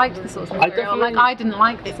because you liked the source material. Like I didn't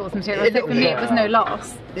like the source material, so for me it was no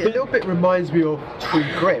loss. It a little bit reminds me of True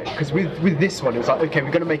Grit, because with this one, it was like, okay, we're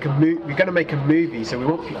going to make a movie, so we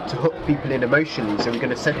want to hook people in emotionally, so we're going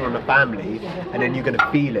to center on a family, and then you're going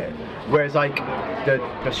to feel it. Whereas like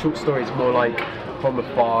the short story is more like from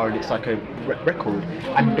afar, and it's like a record.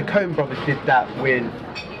 And the Coen brothers did that with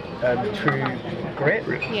True Grit,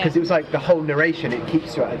 because it was like the whole narration, it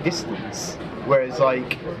keeps you at a distance, whereas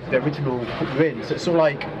like the original put you in, so it's sort of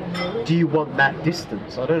like, do you want that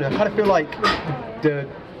distance? I don't know, I kind of feel like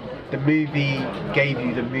the movie gave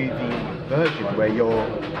you the movie version where you're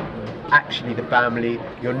actually the family,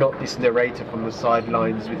 you're not this narrator from the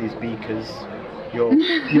sidelines with his beakers. You're in. I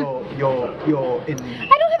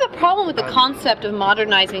don't have a problem with the concept of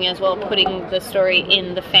modernizing as well, putting the story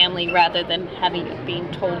in the family rather than having it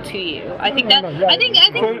being told to you. I think that. I think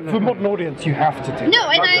for modern audience, you have to do. No,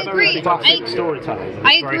 and I agree.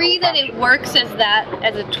 I agree that it works as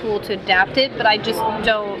a tool to adapt it, but I just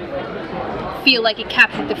don't feel like it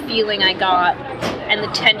captured the feeling I got and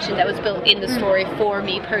the tension that was built in the story for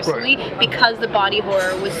me personally, because the body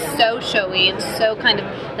horror was so showy and so kind of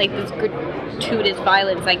like this gratuitous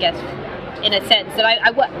violence, I guess, in a sense, that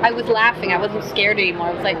I was laughing. I wasn't scared anymore.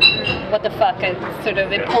 I was like, what the fuck? It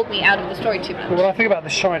pulled me out of the story too much. Well, when I think about The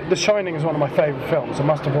Shining is one of my favourite films. I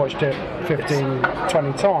must have watched it 15,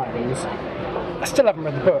 20 times. I still haven't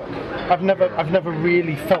read the book. I've never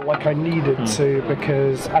really felt like I needed to,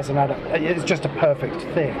 because as an adult, it's just a perfect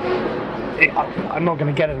thing. I'm not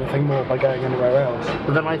going to get anything more by going anywhere else.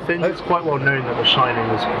 But then I think it's quite well known that The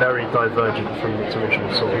Shining was very divergent from its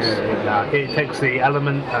original source. It takes the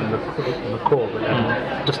element and the core, but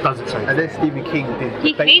then just does its own. And then Stephen King did.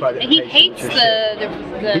 He hates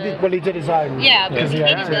the. He did his own. Yeah, because he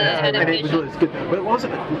hated the adaptation. And it was good. But what was I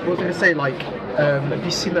going to say? Like, have you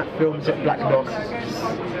seen that film? Is it Black Moss?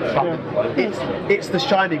 It's The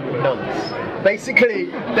Shining with nuns. Basically,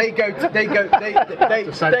 they go but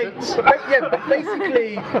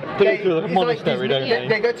basically they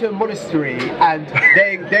go to a monastery and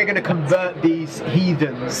they're going to convert these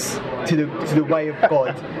heathens to the way of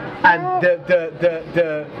God, and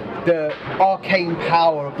the arcane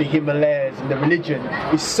power of the Himalayas and the religion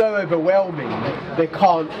is so overwhelming they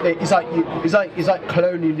can't. It's like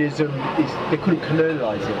colonialism. They couldn't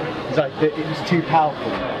colonialize it. It's like it was too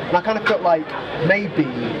powerful. And I kind of felt like maybe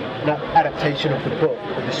an adaptation of the book,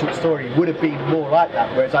 of the short story, would have been more like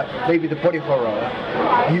that, whereas like maybe the body horror,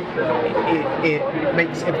 it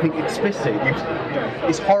makes everything explicit.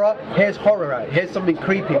 It's horror, here's horror, right? Here's something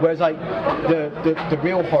creepy, whereas like the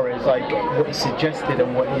real horror is like what is suggested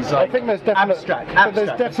and what is like, I think there's abstract. But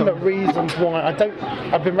there's definite reasons why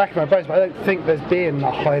I've been racking my brains, but I don't think there's been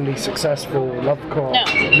a highly successful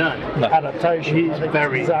Lovecraft adaptation. He's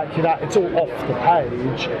very exactly that. It's all off the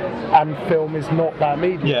page, and film is not that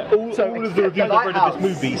medium. Yeah, all of the reviews I've read of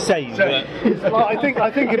this movie say that. Well, I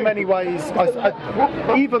think in many ways,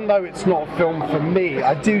 even though it's not a film for me,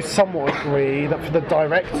 I do somewhat agree that like for the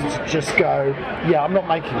director to just go, yeah, I'm not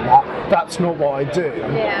making that. That's not what I do.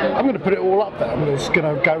 Yeah. I'm going to put it all up there. I'm just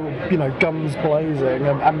going to go, you know, guns blazing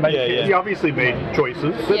and make it. He obviously made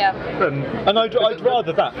choices. Yeah. And I'd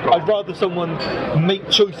rather that. I'd rather someone make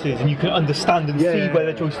choices and you can understand and see where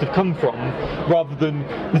their choices have come from, rather than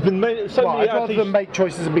there's been so many I'd rather than make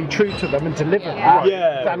choices and be true to them and deliver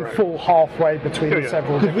them than fall halfway between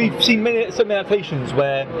several. Because we've seen some adaptations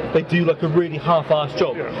where they do like a really half-assed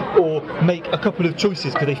job, or make a couple of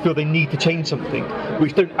choices because they feel they need to change something,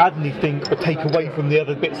 which don't add anything or take away from the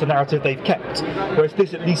other bits of narrative they've kept. Whereas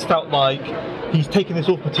this at least felt like he's taken this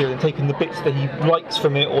source material and taken the bits that he likes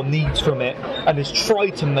from it or needs from it, and has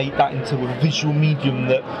tried to make that into a visual medium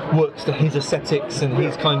that works to his aesthetics and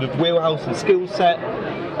his kind of wheelhouse and skill set,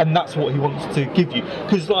 and that's what he wants to give you.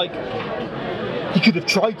 Because like, he could have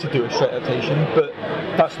tried to do a straight adaptation, but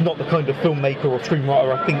that's not the kind of filmmaker or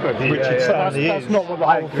screenwriter I think Richard Stanley is. That's not what the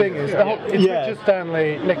whole thing is. It's Richard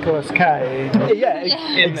Stanley, Nicolas Cage.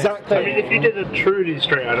 Exactly. I mean, if you did a truly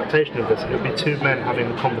straight adaptation of this, it would be two men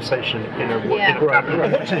having a conversation in a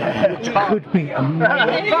cabin. Which could be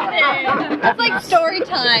amazing. It's like story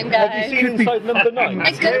time, guys. Have you seen Inside Number 9?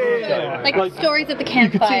 Like stories at the You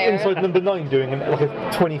could see campfire. Inside Number 9 doing like a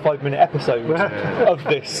 25-minute episode of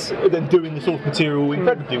this, then doing the source material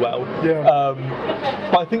incredibly well.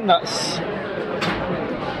 But I think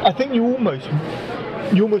you almost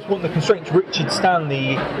want the constraints. Richard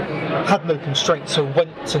Stanley had no constraints, so went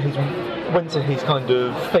to his kind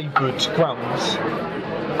of favoured grounds.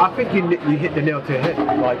 I think you hit the nail to the head.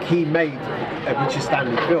 Like, he made a Richard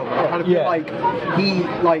Stanley film. I kind of feel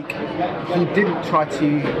like he didn't try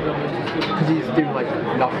to, because he's doing like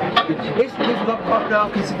Lovecraft. Is Lovecraft now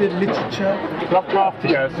considered literature? Lovecraft,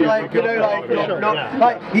 yes. Like, you know,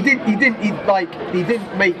 like he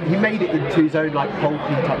made it into his own like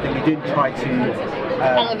pulpy type thing. He didn't try to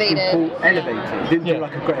elevate it. He didn't do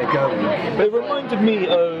like a Greta Gerwig. But it reminded me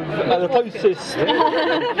of the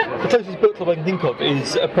closest book club I can think of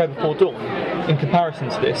is A Prayer Before Dawn, in comparison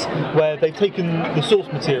to this, where they've taken the source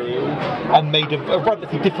material and made a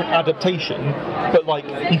radically different adaptation, but like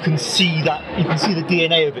you can see the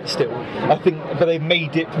DNA of it still. I think, but they've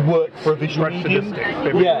made it work for a visual medium.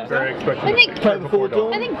 I think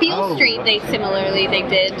Beale Street they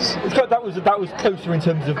did. That was closer in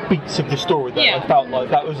terms of beats of the story. That I felt like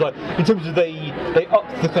that was like in terms of they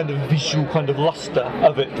upped the kind of visual kind of luster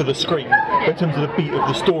of it for the screen, but in terms of the beat of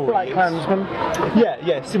the story.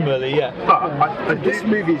 Similarly, This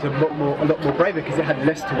movie is a lot more braver because it had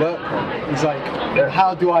less to work on. It's like,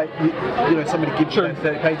 how do I, somebody gives you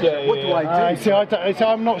 30 pages, what do I do?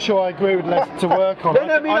 I'm not sure I agree with less to work on.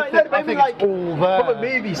 I think it's all there. From a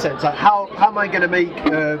movie sense, like how am I going to make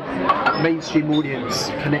a mainstream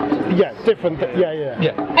audience connect? Different.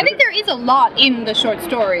 I think there is a lot in the short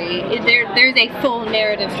story. There's a full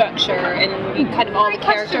narrative structure and kind of all the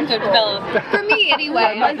characters are developed. For me,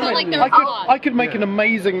 anyway, I feel like there's a lot. I could make an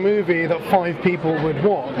amazing movie that 5 people would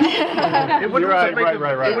watch. It would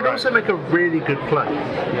also make a really good play.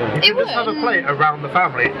 You could just have a play around the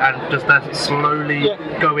family and just that slowly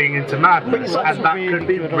going into madness, and that could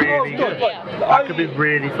be really good. That could be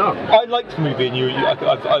really fun. I liked the movie, and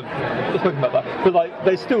I've spoken about that. But like,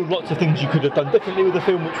 there's still lots of things you could have done differently with the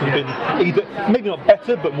film, which would have been either maybe not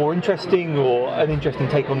better, but more interesting, or an interesting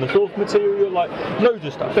take on the source material. Like loads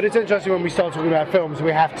of stuff. But it's interesting when we start talking about films,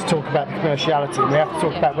 we have to talk about the commerciality. We have to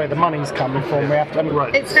talk about where the money's coming from. We have to.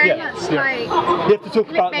 It's very much like you have to talk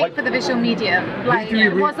about like for the visual medium. Like,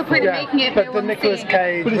 what's the point of making it? But the Nicolas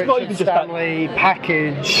Cage, Richard Stanley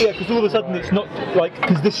package. Yeah, because all of a sudden it's not like,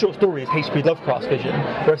 because this short story is H.P. Lovecraft's vision,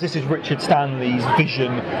 whereas this is Richard Stanley's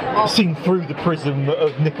vision seen through the prism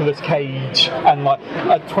of Nicolas Cage and like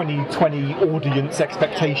a 2020 audience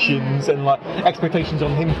expectations and like expectations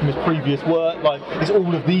on him from his previous work. Like, it's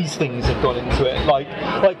all of these things have gone into it. Like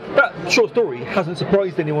that short story hasn't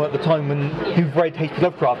surprised anyone at the time who've read H.P.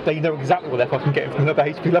 Lovecraft. They know exactly what they're fucking getting from another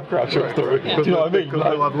H.P. Lovecraft short story. Do you know what I mean?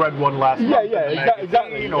 Because I've read one last month.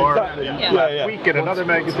 Exactly. Last week in another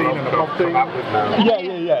magazine and a book thing.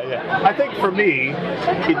 I think for me,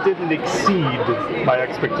 it didn't exceed my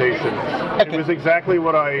expectations. It was exactly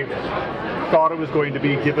what I thought it was going to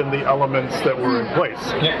be, given the elements that were in place.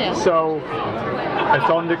 So I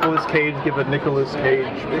saw Nicolas Cage give a Nicolas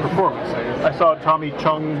Cage performance. I saw Tommy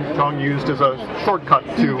Chung used as a shortcut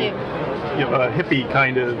to a hippie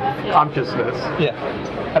kind of consciousness.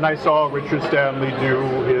 And I saw Richard Stanley do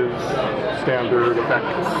his substandard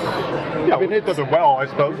effects. Yeah, it does it well, I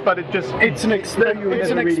suppose, but it just It's an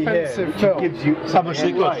expensive film. Gives you How much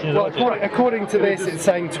did it cost? Well, according to this, it's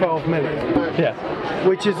saying 12 million, Yeah.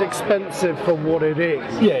 which is expensive for what it is.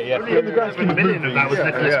 Yeah, yeah. In the grand scheme of million of that was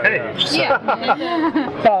movies. Nicolas Cage. So.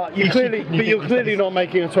 Yeah. But you're clearly not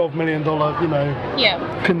making a $12 million,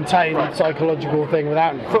 Yeah. contained psychological thing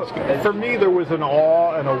without it. For me, there was an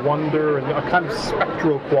awe and a wonder and a kind of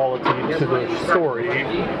spectral quality to the story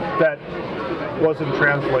that wasn't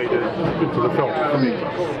translated into the film for me.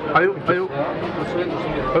 I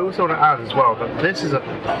also want to add as well that this is a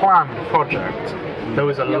planned project. There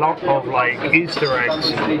was a lot of like Easter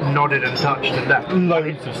eggs nodded and touched to death.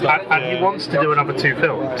 Loads of stuff. And he wants to do another 2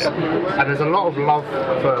 films. And there's a lot of love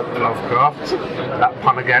for Lovecraft, that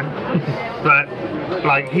pun again. But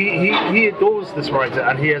like he adores this writer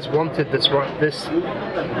and he has wanted he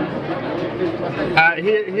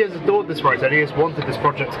has adored this writer and he has wanted this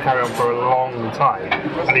project to carry on for a long time,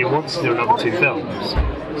 and he wants to do another 2 films,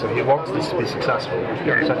 so he wants this to be successful.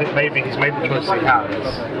 So I think maybe he's made the choice he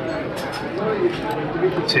has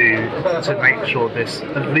to make sure this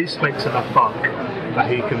at least makes enough buck that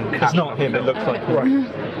he can catch. It's not him, it looks like him.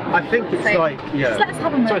 I think it's like, yeah. Let's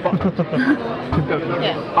have a moment.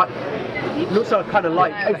 And also, I kind of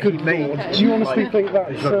like that he made. Do you honestly think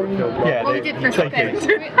that's Yeah, What we did for take it.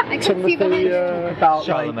 I can see behind you. About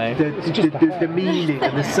Charlemagne. like the meaning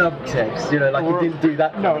and the subtext, like he didn't do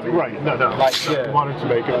that. No, right, no. Like, I wanted to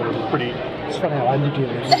make it pretty It's funny how I knew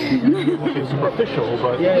this. superficial,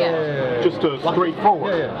 but Yeah. just a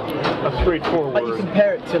straightforward. Yeah. A straightforward. Like you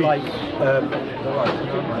compare it to like.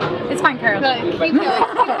 It's fine, Carol. Keep going. But you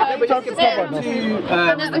compare it to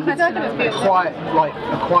a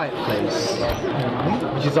quiet place,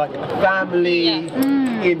 which is like a family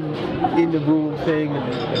in the rural thing,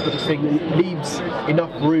 and sort of thing that leaves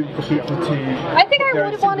enough room for people to. I think I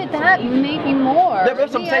would have wanted that maybe more. No, but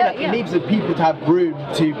that's what I'm saying. Like, it leaves the people to have room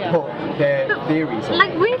to put their theories on.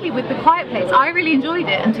 Like weirdly, with The Quiet Place, I really enjoyed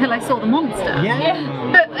it until I saw the monster.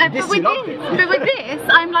 Yeah. But This with you loved this, it. but with this,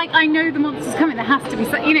 I'm like, I know the monster's coming. There has to be,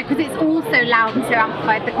 because it's all so loud and so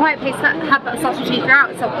amplified. The Quiet Place had that subtlety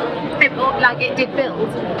throughout, so it did build.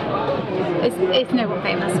 It's no one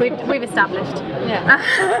famous. We've established. Yeah.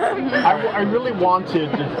 I really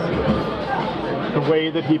wanted the way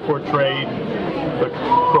that he portrayed the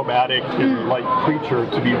chromatic and light creature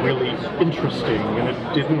to be really interesting, and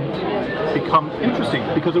it didn't become interesting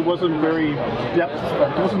because it wasn't very depth.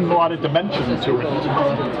 There wasn't a lot of dimension to it.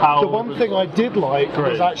 How The one thing I did like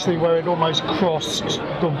was actually where it almost crossed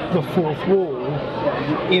the fourth wall,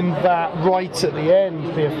 in that right at the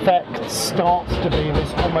end the effect starts to be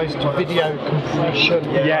this almost video compression,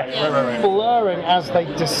 blurring as they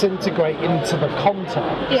disintegrate into the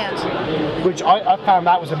context. Yeah. Which I found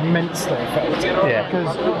that was immensely effective. Yeah.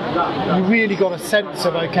 Because you really got a sense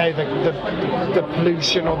of, okay, the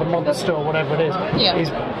pollution or the monster or whatever it is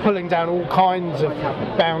pulling down all kinds of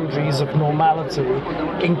boundaries of normality,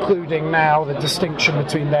 including now the distinction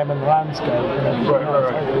between them and the landscape.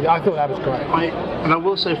 I thought that was great. And I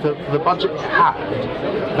will say, for the budget it had,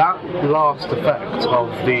 that last effect of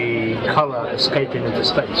the colour escaping into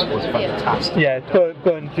space was fantastic. Yeah,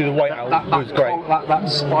 burn through the white out was great. That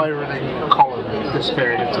spiralling column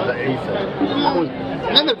disappearing into the ether.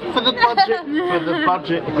 For the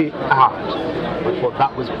budget he had, I thought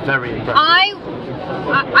that was very impressive.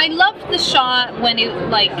 I loved the shot when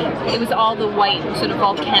it was all the white sort of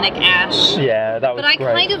volcanic ash. Yeah, that was But I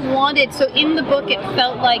great. kind of wanted, so in the book it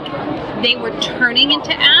felt like they were turning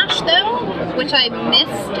into ash though, which I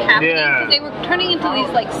missed happening because they were turning into these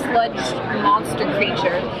sludge monster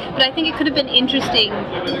creatures. But I think it could have been interesting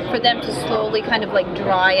for them to slowly kind of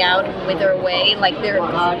dry out and wither away,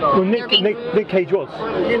 Well, Nick Cage was.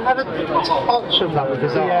 You had a touch of that with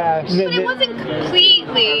his Yeah. eyes. But it wasn't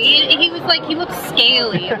completely. He was he looked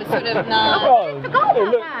scaly. It was sort of not.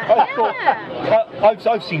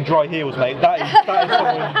 I've seen dry heels, mate.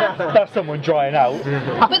 That's someone drying out.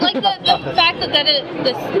 But the fact that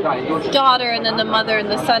this daughter and then the mother and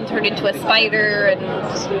the son turned into a spider and.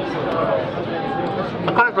 I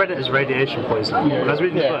kind of read it as radiation poisoning. When I was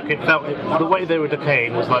reading the book, it felt the way they were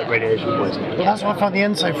decaying was like radiation poisoning. Well, that's why I find the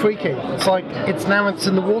end so freaky. It's like it's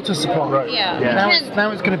in the water supply. Right. Yeah. Now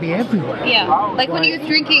it's going to be everywhere. Yeah. Like when he was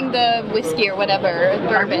drinking the whiskey or whatever,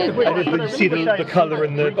 bourbon. You see the colour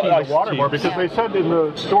in the ice water more, because they said in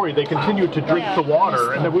the story they continued to drink the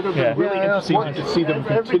water, and it would have been really interesting to see them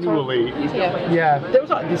continually. Yeah. There was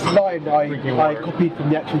this line I copied from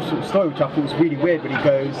the actual sort of story, which I thought was really weird, when he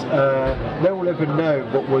goes, no one will ever know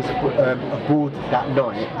what was aboard that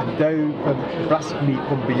night, and though blasphemy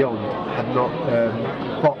from beyond had not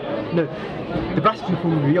no, the Bastion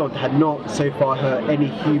from Beyond had not so far hurt any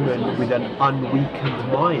human with an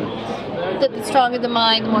unweakened mind. The stronger the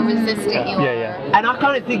mind, the more resistant you are. And I'm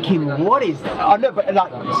kind of thinking, what is that? I know, but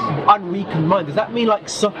like unweakened mind, does that mean like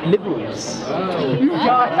soft liberals? That's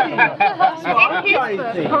what I'm trying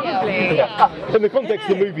to think. Probably. In the context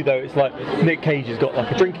of the movie, though, it's like Nick Cage has got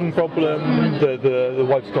like a drinking problem, the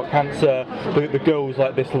wife's got cancer, the girl's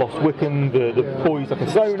like this lost Wiccan, the boy's like a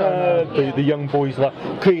stoner, the young boy's like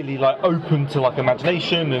clearly like open to like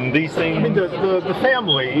imagination and these things. I mean, the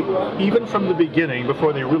family, even from the beginning,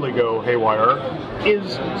 before they really go haywire,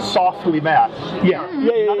 is softly mad.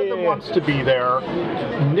 None of them wants to be there.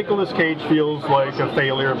 Nicolas Cage feels like a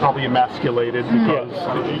failure, probably emasculated because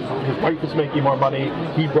his wife is making more money.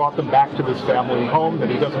 He brought them back to this family home that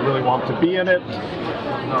he doesn't really want to be in it.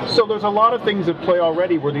 So there's a lot of things at play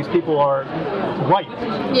already where these people are right.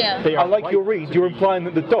 Yeah. I like your read. You're implying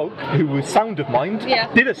that the dog, who was sound of mind,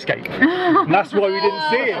 did escape. And that's why we didn't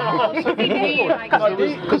see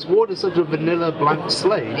him. Because Ward is such a vanilla blank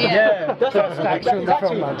slate. Yeah, that's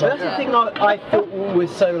the thing I thought was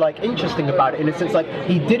so like interesting about it, in a sense, like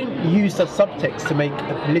he didn't use the subtext to make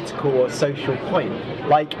a political or social point.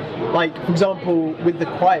 Like for example, with The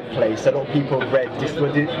Quiet Place, a lot of people have read this.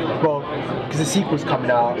 Well, because the sequel's coming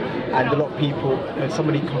out, and a lot of people,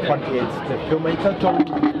 somebody confronted the filmmaker John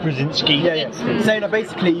Krasinski. Saying that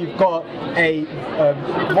basically you've got a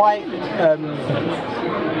white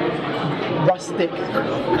rustic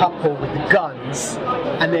couple with guns,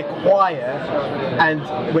 and they're quiet, and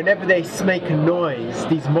whenever they make a noise,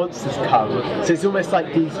 these monsters come. So it's almost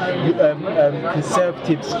like these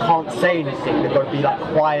conservatives can't say anything. They've got to be like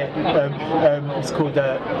quiet. It's called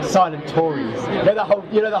silent Tories.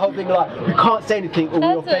 You know the whole thing, like we can't say anything or we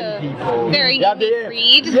offend people. Very unique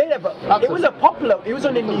read. Yeah, but it was a popular. It was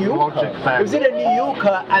on a New Yorker. It was in a New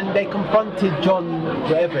Yorker, and they confronted John,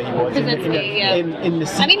 whatever he was, in the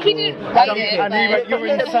sequel. I mean, he didn't write it. And you're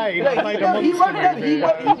insane. He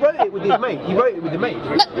wrote it with his mate. He wrote it with the mate.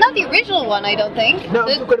 Not the original one, I don't think. No,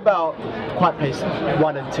 I'm talking about Quiet Place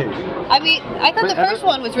 1 and 2. I mean, I thought the first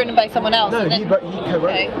one was written by someone else. No, he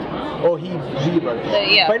co-wrote it. Or he rewrote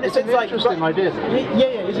it. But in a sense, an interesting idea.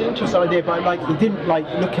 Yeah, it's an interesting idea, but like he didn't like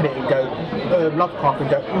look at it and go, Lovecraft, and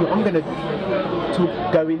go, I'm going to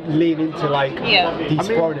lean into like these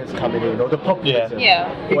foreigners coming in, or the populism,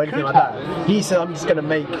 or anything like that. He said, I'm just going to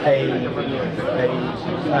make a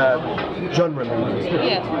genre movie.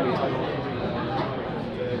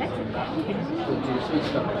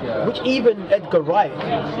 Which even Edgar Wright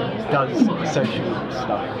does social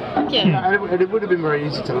stuff. And it would have been very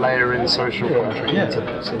easy to layer in social commentary into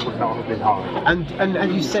this. It would not have been hard.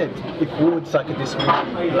 And you said if Ward's like this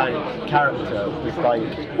blank character with like,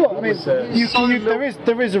 well, I mean,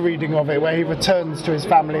 there is a reading of it where he returns to his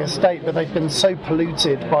family estate, but they've been so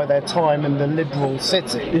polluted by their time in the liberal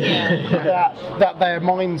city that their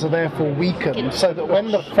minds are therefore weakened, so that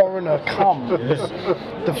when the foreigner comes,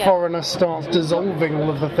 the foreigner starts dissolving all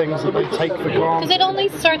of the things that they take for granted. Because it only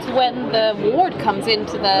starts when the ward comes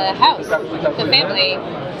into the house, the family.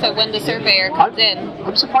 So when the surveyor comes in.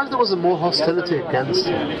 I'm surprised there wasn't more hostility against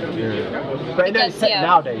him. But it's set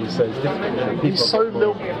nowadays, so it's different. He's so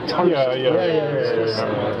milk-toasted.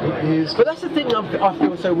 But that's the thing, I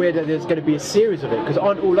feel so weird that there's going to be a series of it, because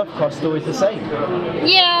aren't all Lovecraft stories the same?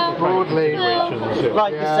 Yeah. Broadly.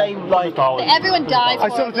 Like the same, like... Everyone dies. I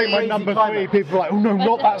sort of think my number 3, people are like, oh no,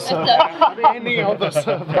 not that survey. Any other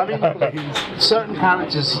survey. I mean, certain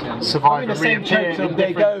characters survive the same tropes of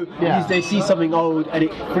they go, they see something old and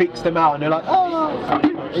it freaks them out, and they're like, oh.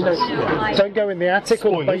 Don't go in the attic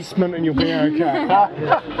or the basement and you'll be okay.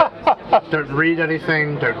 Don't read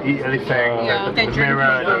anything, don't eat anything, don't look in the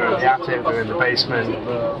mirror, don't go in the attic, don't in the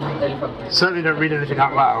basement. Certainly don't read anything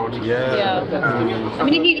out loud. I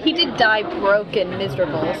mean, he did die broken,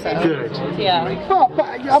 miserable, so... Good. Yeah.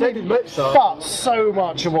 But so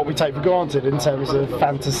much of what we take for granted in terms of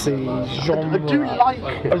fantasy genre I do like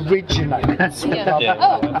it. originates.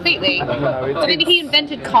 Oh, completely. I mean, he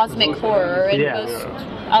invented cosmic horror, and most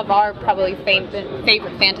of our probably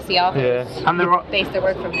favorite fantasy authors based their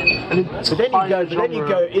work from him. But then you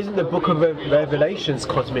go, isn't the Book of Revelations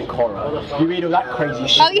cosmic horror? You read all that crazy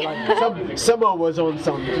shit. Oh, yeah. Like, someone was on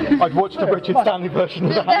some... I'd watched the Richard Stanley version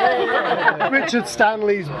of that. Richard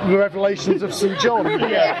Stanley's Revelations of St. John.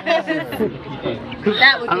 That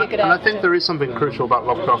would be a good And I think there is something crucial about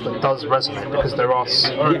Lovecraft that does resonate, because there are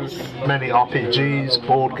so many RPGs,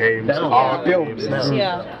 board games, art games.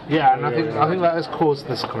 Yeah, and I think that has caused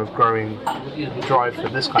this kind of growing drive for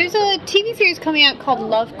this kind There's a TV series coming out called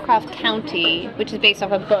Lovecraft Lovecraft County, which is based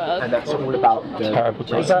off a book. And that's all about the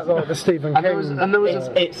Terrible Is that like the Stephen King?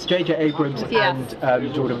 It's J.J. Abrams Yeah.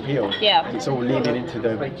 and Jordan Peele. Yeah. And it's all leaning into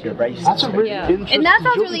the race. That's a really Yeah. interesting. And that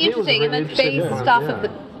sounds Jordan really Peele's a interesting, and really that's based interesting off film, of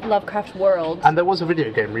the Lovecraft world. And there was a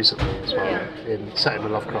video game recently as well, set in the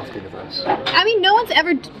Lovecraft universe. I mean, no one's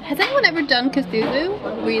ever. Has anyone ever done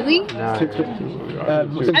Cthulhu? Really?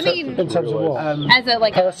 I mean, in terms of what? as a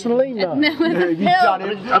like. Personally, no. No,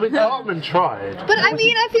 I mean, Cartman tried. But I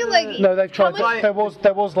mean, I feel like. No, they've tried. how much-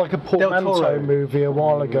 There was like a Portmanteau Toro. movie a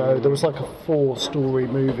while ago. There was like a 4-story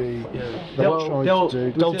movie. They tried to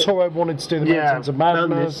do. Del Toro wanted to do the Mountains of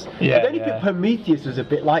Madness. Yeah, I don't think Prometheus was a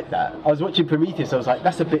bit like that. I was watching Prometheus, I was like,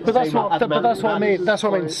 that's a bit. But that's what I mean. That's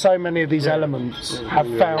what I mean. So many of these elements have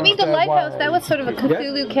found. I mean, the their lighthouse. way. That was sort of a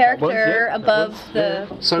Cthulhu character above the.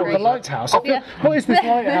 So The lighthouse. What is this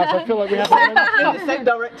lighthouse? I feel like we haven't mentioned. the same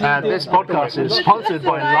director. This podcast is sponsored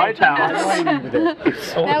by Lighthouse.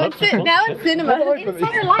 Now it's cinema.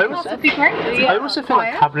 Inside the lighthouse would be great. I also feel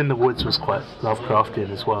like Cabin in the Woods was quite Lovecraftian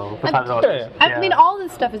as well. The fact that I mean, all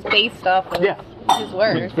this stuff is based off of his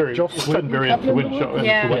work. It's very influential. Obviously,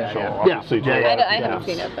 I haven't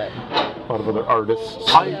seen it, but. a lot of other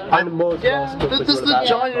artists. there's the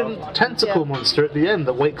giant tentacle monster at the end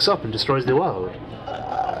that wakes up and destroys the world.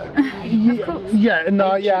 Yeah. The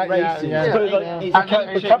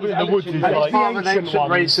Cabin in the Woods is It's like part of an ancient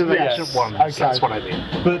race of ancient ones. Okay. That's what I mean.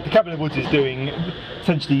 But the Cabin in the Woods is doing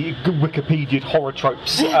essentially Wikipedia horror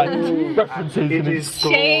tropes and references. It and is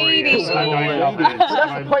Shady. glorious. I know it is.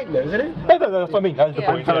 That's the point, though, isn't it? No, that's what I mean. That's the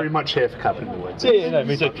I'm point. very much here for Cabin in the Woods. Yeah, no,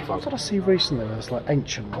 me too. What did I see recently? There's like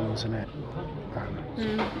ancient ones in it.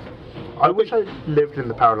 I wish I lived in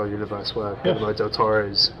the parallel universe where Guillermo del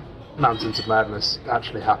Toro's Mountains of Madness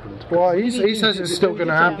actually happened. Well, he says it's still going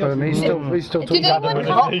to happen. He's still talking Did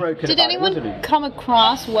about it. anyone come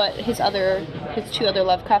across what his two other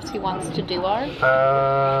Lovecrafts he wants to do are?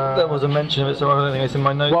 There was a mention of it, so I don't think it's in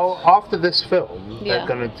my notes. Well, after this film, Yeah. they're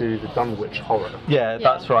going to do the Dunwich horror, yeah,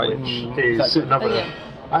 that's right. which is another.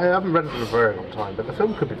 I haven't read it in a very long time, but the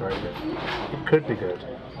film could be very good. It could be good.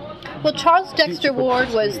 Well, Charles Dexter Ward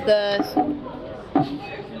was the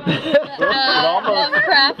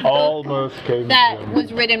Lovecraft Almost came. that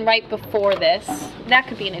was written right before this. That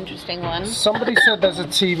could be an interesting one. Somebody said there's a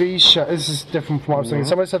TV show. This is different from what I was thinking.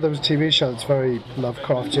 Somebody said there was a TV show that's very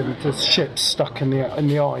Lovecraftian. There's ships stuck in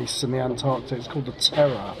the ice in the Antarctic. It's called The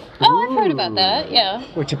Terror. Oh, I've heard about that. Yeah.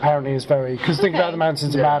 Which apparently is very because think about the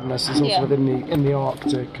Mountains of Madness. It's also Yeah. in the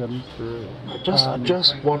Arctic and. I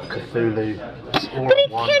just want Cthulhu. That's all But I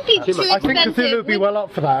it want. can't be too I think expensive. Cthulhu would be well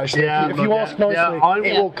up for that. Actually, if you ask nicely,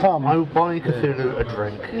 it will come. I will buy Cthulhu a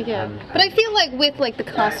drink. Yeah, and- but I feel like with like the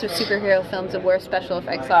cost of superhero films and where special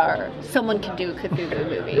effects are, someone can do a Cthulhu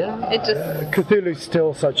movie. It just Cthulhu's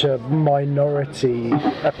still such a minority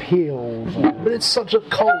appeal. But it's such a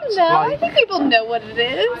cult. no, I Like, think people know what it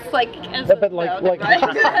is. Like, as A bit like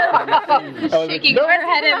shaking her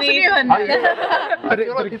head at me. I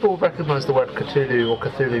feel like people recognise the word Cthulhu or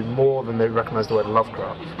Cthulhu more than they recognise the word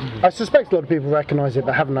Lovecraft. I suspect a lot of people recognise it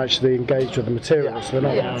but haven't actually engaged with the material, so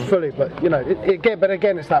they're not fully. But you know, but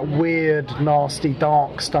again, it's that weird, nasty,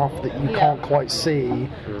 dark stuff that you can't quite see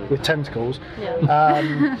with tentacles.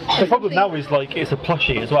 The problem now is like it's a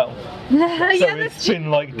plushie as well. So it's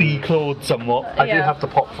been like declawed somewhat. I do have the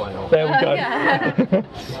pop vinyl. There we go.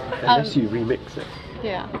 Unless you remix it.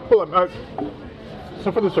 Yeah. Well,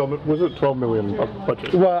 so for this film, was it 12 million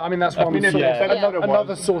budget? Well, I mean that's one source.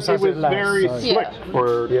 Another source It has was it less. very so. slick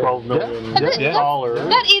for 12 million dollars.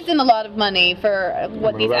 That isn't a lot of money for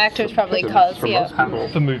what these actors probably cost.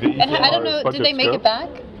 For movies. And I don't know, did they Budgets make go. it back?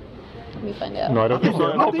 Let me find out. No, I don't think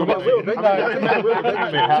so. I think they will. They They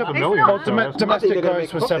made half a million. Well, domestic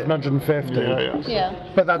gross was 750.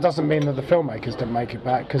 Yeah. But that doesn't mean that the filmmakers didn't make it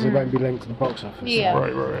back because it won't be linked to the box office. Yeah.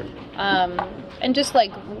 Right. And just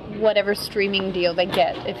like whatever streaming deal they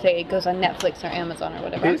get, if it goes on Netflix or Amazon or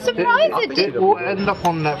whatever. I'm surprised it It did. will end up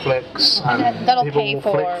on Netflix, and That'll people pay will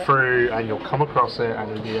for- flick through, and you'll come across it, and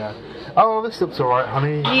you'll be oh, this looks alright,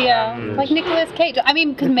 honey. Yeah, like Nicolas Cage. I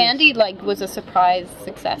mean, because Mandy like was a surprise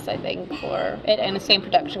success, I think, for it, and the same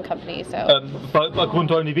production company. So But according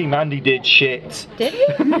to IMDb, Mandy did shit. did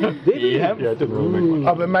he? Yeah. Yeah, it didn't really make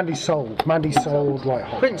much. Oh, but Mandy sold like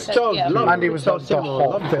hot. Prince Charles. Yeah. loved Mandy it. was the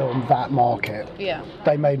hot film that market. Yeah.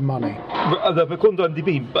 They made money. But according to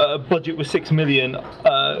IMDb, budget was 6 million,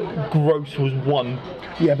 gross was 1.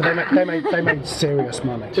 Yeah, but they made serious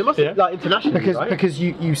money. It must be like internationally, right? Because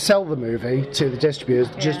you sell the movie to the distributors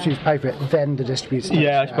pay for it, then the distributors.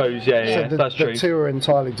 Yeah, I suppose, yeah, So that's the true. two are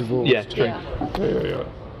entirely divorced. Yeah, true. Yeah.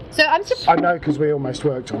 So I'm I surprised. know because we almost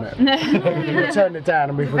worked on it. We turned it down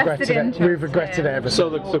and we've regretted it. interest, We've regretted it ever since. So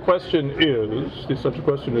the question is, the central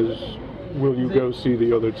question is, will you go see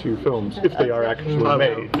the other two films if they are actually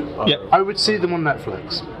made? I would see them on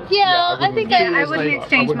Netflix. Yeah, I think I wouldn't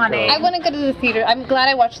exchange money. I want to go to the theater. I'm glad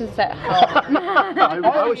I watched this at home.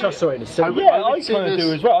 I wish I saw it in the cinema. Yeah, I kind of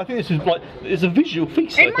do as well. I think this is like it's a visual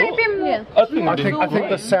feast. It might have been. Yeah. I think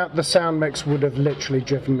the sound mix would have literally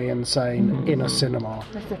driven me insane in a cinema.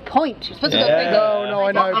 That's the point. You're supposed to go crazy. No,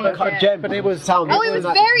 I know, Uncut Gem, but it was sound. Oh, it was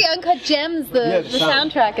very Uncut Gems, the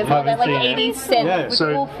soundtrack as well. That like 80s synth. Yeah. with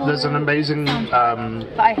So awful- there's an amazing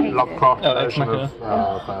I hate it. Lovecraft Ex version Machina.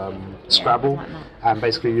 of Scrabble, and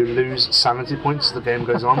basically you lose sanity points as the game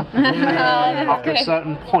goes on. After a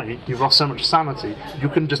certain point, you've lost so much sanity, you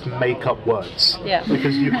can just make up words. Yeah.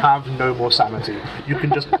 Because you have no more sanity. You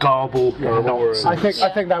can just garble nonsense. I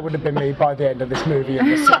think that would have been me by the end of this movie in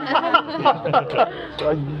the cinema.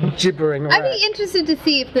 Gibbering away. I'd be interested to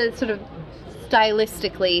see if the sort of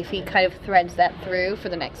stylistically, if he kind of threads that through for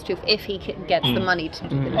the next two, if he gets the money to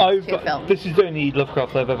do the next two films. This is the only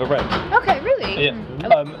Lovecraft I've ever read. Okay, really? Yeah.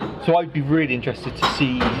 So I'd be really interested to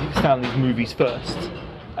see Stanley's movies first,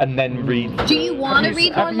 and then read. Do you want to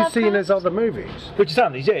read more Have you seen Lovecraft? his other movies? Richard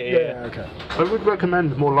Stanley's, yeah. Okay. I would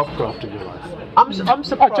recommend more Lovecraft in your life. I'm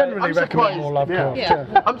surprised. I generally I'm recommend surprised- more Lovecraft. Yeah.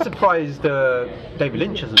 Yeah. I'm surprised David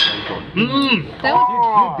Lynch hasn't made one. That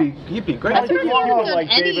was, You'd be great. I'm surprised he hasn't done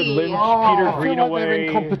any. Peter I feel like they're in Greenaway.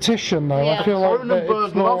 competition though. Yeah. I feel like that Cronenberg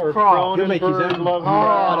it's not. Lovecraft. He'll make his own. I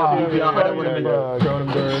don't want to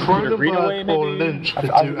make Cronenberg or Lynch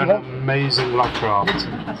could do an amazing Lovecraft.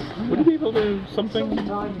 Would he be able to do something?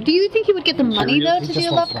 Do you think he would get the money though to do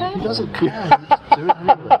just wants Lovecraft? He doesn't care. He's doing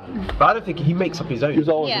anything. But I don't think he makes up his own. He was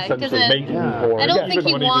always Yeah, essentially doesn't- making porn. I don't think Even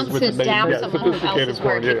he when was wants with to the main- adapt yeah, someone sophisticated else's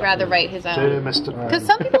work. porn, He'd yeah. rather write his Dear own. Mr. Because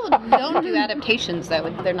some people don't do adaptations though;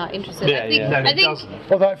 they're not interested. Yeah, I think. yeah. No, I he think.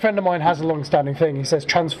 doesn't. Although a friend of mine has a long-standing thing, he says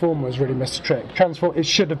Transformers really missed a trick. It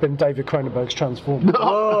should have been David Cronenberg's Transformers.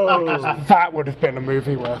 That would have been a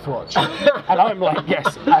movie worth watching. And I'm like,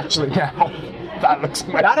 yes, actually now, that looks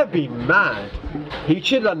amazing. That'd be mad. He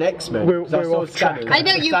should have done X-Men. We're 'cause I saw off track. Scanners. I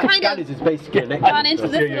know, you Scan- kind of Scanners is basically an X-Men. Gone into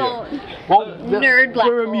this little Well, nerd black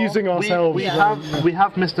We're hole. amusing ourselves. we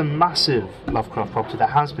have missed a massive Lovecraft property that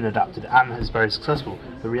has been adapted and is very successful.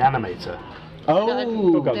 The Reanimator.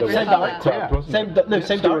 Oh, God, same that was- director.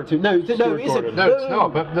 Same director. No, it isn't. No, it's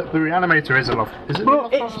not. But the Reanimator is a Lovecraft. Is it? Bro,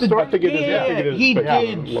 it's the I think it is. Yeah, I think it is. he but yeah,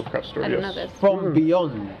 did Lovecraft story. I don't know Yes. this. From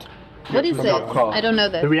Beyond. What is this? Lovecraft. I don't know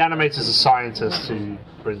The this. Reanimator is a scientist who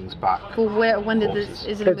brings back. Well, when did this?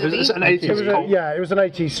 Is it a movie? It's an It 80s was cult. it was an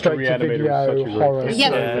 80s straight-to-video Reanimator is such a great horror. film.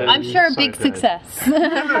 Yes, Yeah. I'm sure a So big good. success.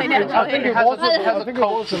 Financially. I think it was. I think it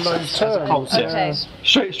was in those Has a cult terms.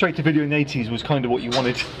 Okay. Straight to video in the 80s was kind of what you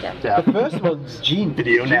wanted. Yeah. The first one's genius.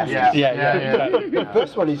 Video nasty. Yeah. The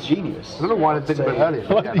first one is genius. I don't know why they didn't do it earlier.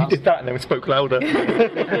 I like that you did that and then spoke louder.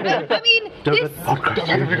 I mean,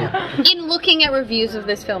 this, in looking at reviews of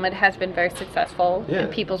this film, it has been very successful Yeah. in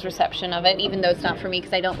people's reception of it, even though it's not for me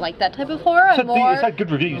because I don't like that type of horror. I'm more. It's had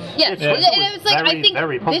good reviews. Yes, Yeah. and it was like I Very, think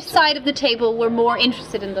very this positive. side of the table we're more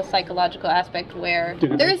interested in the psychological aspect, where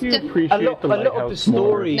Did it there make is. you di- appreciate A lot the of the Lighthouse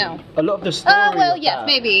story. No. A lot of the story. well, of yes, that-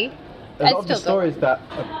 maybe. A lot of the stories that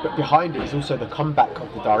are behind it is also the comeback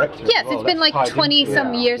of the director. as Yes, well. it's been That's like tied 20 into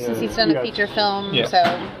some it. years since he's done a Yeah. feature film, Yeah. so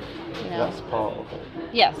you know. That's part of it.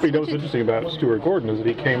 Yes. But you know which what's is- interesting about Stuart Gordon is that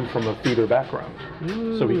he came from a theater background,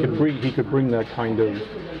 so he could bring that kind of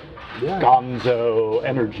gonzo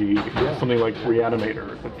energy, something like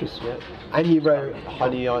Reanimator, but just And he wrote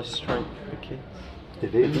Honey, I Shrunk the Kids.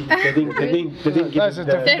 Did he? They didn't give There's a him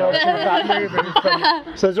different the... version of that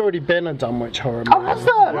movie. So there's already been a Dunwich horror movie. Yeah,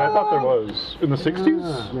 I thought there was in the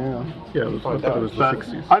 '60s. Yeah. Yeah, I thought it was the But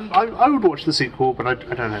 '60s. I would watch the sequel, but I don't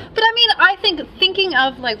know. But I mean, I think thinking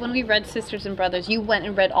of like when we read Sisters and Brothers, you went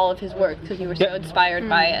and read all of his work because you were so inspired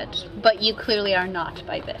by it. But you clearly are not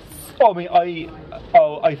by this. Oh, I mean,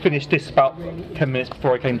 I finished this about 10 minutes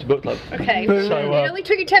before I came to book club. Okay. So, it only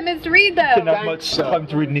took you 10 minutes to read didn't though. have much time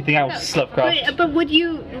to read anything else, Lovecraft. But would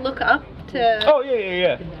you look up to? Oh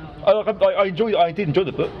yeah. I did enjoy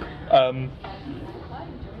the book.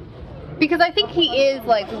 Because I think he is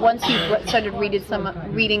like once you started reading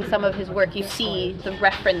some of his work, you see the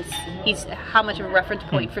reference. He's how much of a reference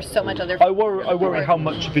point for so much other. I worry how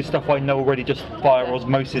much of this stuff I know already just via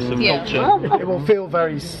osmosis of Yeah. culture. It will feel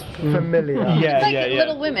very familiar. Yeah, It's like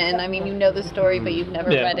Little Women. I mean, you know the story, but you've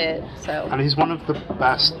never Yeah. read it. So And he's one of the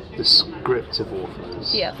best descriptive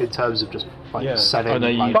authors Yeah. in terms of just like Yeah. setting. I know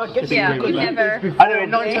you- like, But I guess yeah, it's because never. I know, in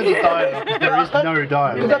 9 terms of dialogue, there is no Because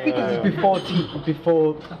dialogue. I think this is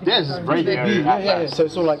before Yes, it's radio. TV. Yeah. So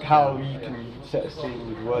it's all like how you can set a scene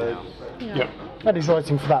with words. Yep. And he's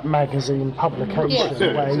writing for that magazine publication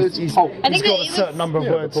Yeah. where he's I got think a that it certain was- number of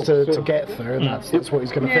words to get through, and that's what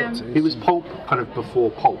he's going to fit to. It was pulp kind of before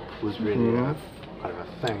pulp was really kind of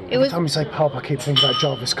a thing. It was Every time you say pulp, I keep thinking about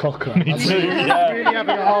Jarvis Cocker. Me too. Yeah. Really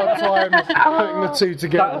having a hard time putting the two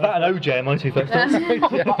together. That and OJ are my two first thoughts.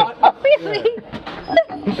 really.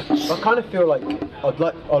 I kind of feel like I'd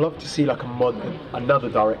love to see like another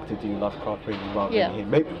director do Lovecraft reading rather than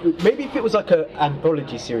him. Maybe if it was like an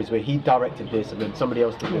anthology series where he directed this and then somebody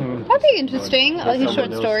else did it. That'd be interesting. His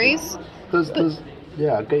short Someone else stories. There's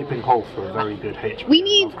a gaping hole for a very good HBO We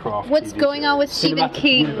need Lovecraft what's TV going on with series. Stephen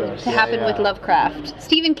King universe, to yeah, happen yeah. with Lovecraft.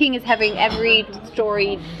 Stephen King is having every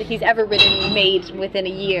story that he's ever written made within a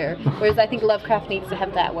year, whereas I think Lovecraft needs to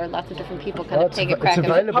have that where lots of different people kind of take a crack It's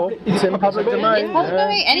at it. available. It's in public domain. It's public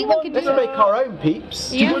domain. Anyone can do Let's make it. our own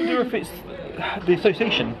peeps. Do you wonder if it's the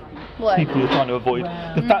association What? people are trying to avoid?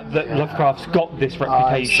 The fact that Lovecraft's got this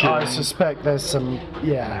reputation. I suspect there's some,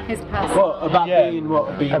 His past. What about being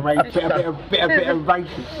racist? A bit of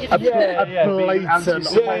racist. a blatant,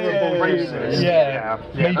 Horrible racist. Yeah.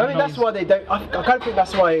 Maybe I mean that's why they don't. I kind of think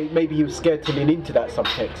that's why maybe he was scared to lean into that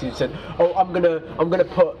subtext. He said, "Oh, I'm gonna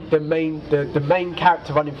put the main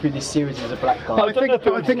character running through this series as a black guy." I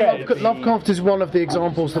think Lovecraft is one of the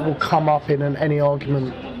examples that will come up in any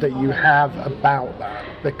argument that you have about that,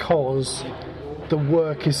 because the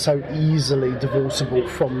work is so easily divorceable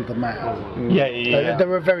from the man. Yeah.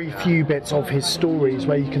 There are very few bits of his stories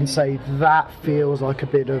where you can say that feels like a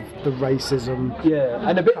bit of the racism. Yeah,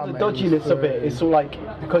 and a bit of the coming dodginess of it. through. It's all like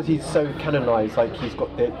because he's so canonized, like he's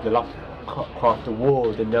got the Lovecraft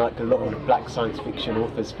Award, and like a lot of the black science fiction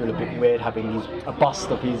authors feel a bit weird having a bust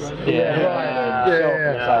of his.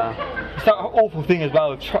 It's that awful thing as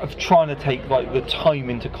well of trying to take like the time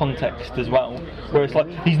into context as well, where it's like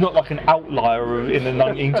he's not like an outlier in the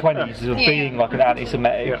 1920s of being like an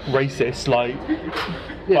anti-Semitic racist,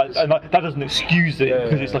 and like, that doesn't excuse it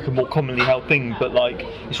because it's like a more commonly held thing, but like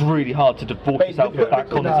it's really hard to divorce yourself with that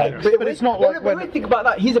context. But it's not like when I think about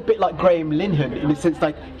that, he's a bit like Graham Linhan in the sense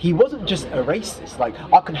like he wasn't just a racist. Like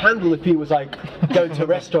I can handle if he was like going to a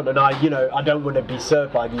restaurant and I don't want to be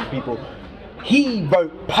served by these people. He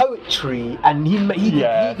wrote poetry and he made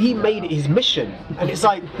it his mission, and it's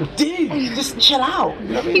like, dude, just chill out. You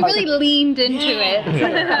know what I mean? He really leaned into it.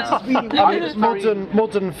 I mean,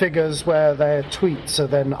 modern figures where their tweets are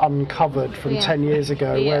then uncovered from 10 years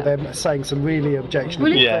ago, where they're saying some really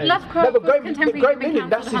objectionable things. Lovecraft was contemporary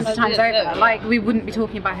Linhan, that's 100 times over. Like, we wouldn't be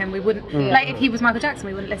talking about him. We wouldn't, like, if he was Michael Jackson,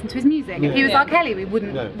 we wouldn't listen to his music. If he was R. Kelly, we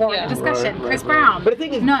wouldn't warrant a discussion. Chris Brown. But the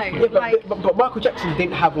thing is, but Michael Jackson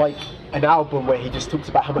didn't have like an album where he just talks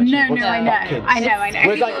about how much he wants to fuck kids. I know.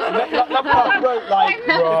 Whereas like Lovecraft wrote like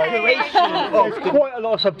There's quite a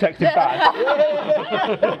lot of subtext in bad.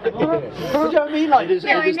 Do you know what I mean? Like,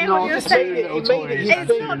 I know what you're saying.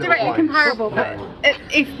 It's not directly comparable, but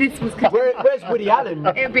if this was where's Woody Allen?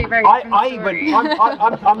 it would be very I'm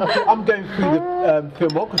going through the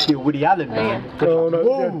filmography of Woody Allen now. Oh,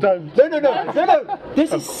 No. There's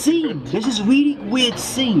this scene. There's this really weird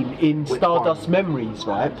scene in Stardust Memories,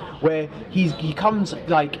 right, where he comes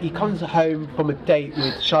home from a date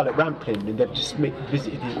with Charlotte Rampling, and they've just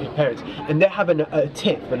visited his parents, and they're having a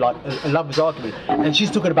tiff, like a lover's argument, and she's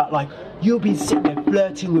talking about like, you've been sitting there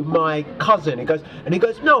flirting with my cousin. He goes,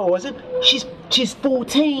 no, I wasn't. She's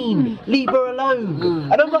 14. Leave her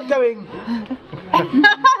alone. And I'm like going,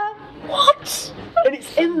 what? And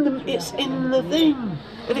it's in the thing,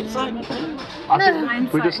 and it's like,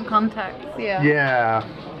 hindsight and context. Yeah,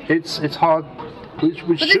 it's hard. We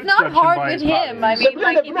But should it's not judge hard by with his him. values.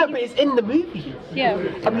 I mean, but it's in the movie. Yeah.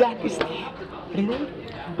 I'm like, it's there. You know?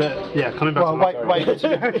 But yeah, coming back Well, to wait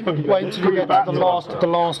until you get to the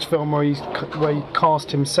last film where he cast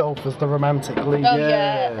himself as the romantic lead. Oh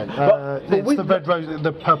yeah. It's the Red Rose,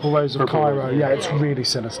 the Purple Rose of Cairo. Yeah, it's really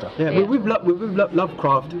sinister. Yeah, but with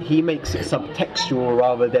Lovecraft, he makes it subtextual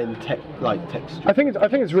rather than textual. I think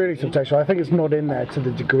it's really subtextual. I think it's not in there to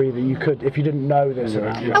the degree that you could if you didn't know this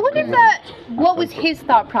about I wonder what was his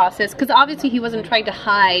thought process? Because obviously he wasn't trying to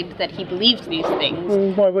hide that he believed these things.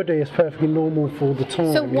 Well, why would he? It's perfectly normal for the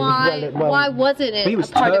time. So why wasn't it He was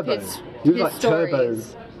a part Turbo. of his He was like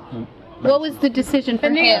stories? Turbo. What was the decision for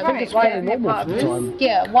him? I think it's very normal for the time.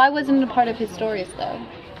 Yeah, why wasn't it a part of his stories though?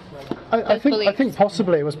 I think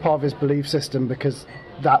possibly it was part of his belief system because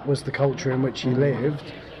that was the culture in which he lived.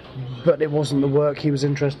 but it wasn't the work he was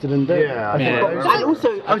interested in doing. Yeah. I think those- And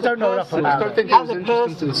also, I don't know enough I about don't it. think he was As a interested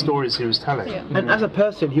person- in the stories he was telling. and as a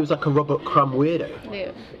person, he was like a Robert Crumb weirdo.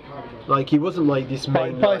 Yeah. Like he wasn't like this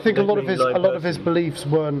main. But I think a lot of main his person. beliefs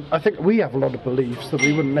weren't. I think we have a lot of beliefs that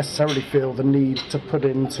we wouldn't necessarily feel the need to put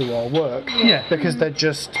into our work. Yeah. Because they're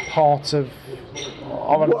just part of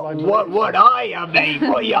our underlying beliefs. What are you, mate?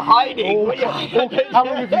 What are you hiding? What are you hiding? How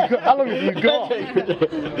long have you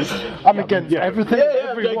got? I'm against everything,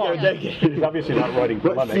 everyone. He's obviously not writing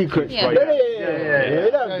What polemics. secrets? Yeah.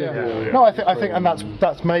 Yeah. No, I think, and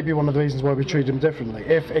that's maybe one of the reasons why we treat him differently.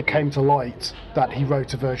 If it came to light that he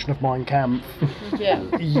wrote a version of Mein Kampf, Yeah.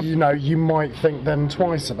 you might think then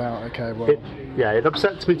twice about, okay, well, It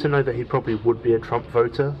upsets me to know that he probably would be a Trump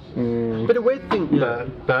voter, But the weird thing,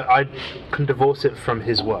 but I can divorce it from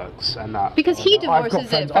his works, and that Because he I've got divorces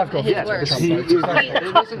friends- it I've from got his work. Trump He-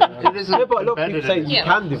 voters. it isn't no, but a lot of embedded people say in- you Yeah.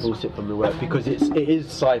 can divorce it from the work because it is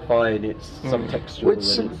sci-fi and it's subtextual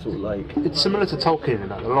It's- and it's sort of like. It's similar to Tolkien in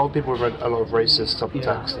that a lot of people have read a lot of racist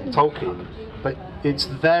subtext in Tolkien, but it's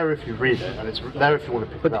there if you read it, and it's there if you want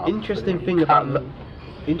to pick But it the up. interesting thing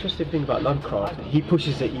about Lovecraft, he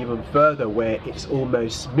pushes it even further, where it's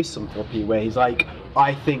almost misanthropy, where he's like,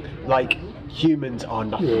 I think like humans are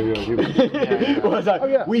nothing. Well, it's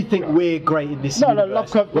like, we think we're great in this No,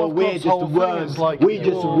 universe. Lovecraft's we're just whole thing worms. is like we're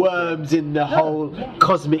just you're- worms in the whole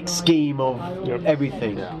cosmic scheme of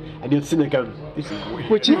everything. And you're sitting there going, this is weird.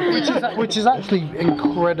 which is actually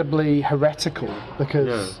incredibly heretical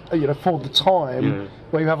because for the time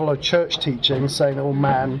where you have a lot of church teaching saying that all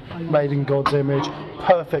man made in God's image,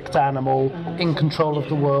 perfect animal, in control of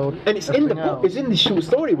the world. And it's in the everything book. else. It's in this short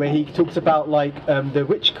story where he talks about like the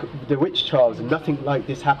witch trials, and nothing like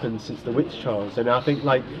this happened since the witch trials. And I think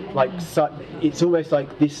it's almost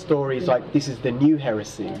like this story is like this is the new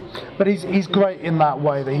heresy. But he's great in that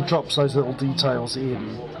way that he drops those little details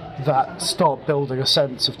in that start building a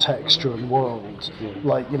sense of texture and world.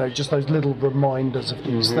 Like, just those little reminders of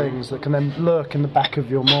these things that can then lurk in the back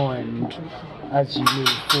of your mind as you move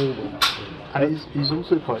forward. And he's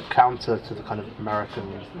also quite counter to the kind of American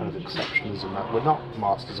kind of exceptionalism that we're not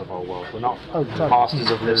masters of our world, we're not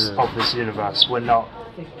masters of this universe, we're not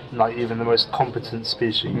like even the most competent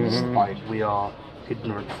species, like we are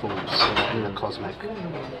ignorant fools in the cosmic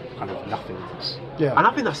kind of nothingness. Yeah. And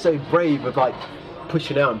I think that's so brave of like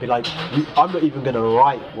pushing out and be like, I'm not even going to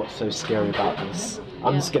write what's so scary about this.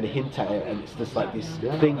 I'm just going to hint at it, and it's just like this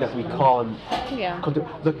thing that we can't. Yeah.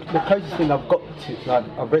 The closest thing I've got to,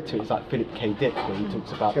 I've read to it is like Philip K. Dick, where he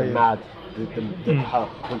talks about the mad. The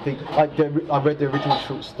thing, like I read the original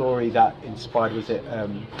short story that inspired.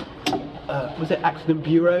 Was it Accident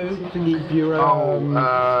Bureau? Thingy Bureau?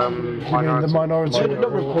 The Minority No,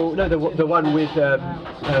 not Report. No, the one with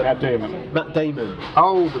Matt Damon. Matt Damon.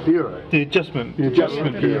 Oh, the Bureau. The Adjustment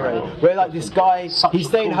Bureau. Where like this guy, he's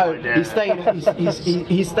staying home. idea.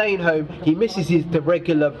 He's staying home. He misses the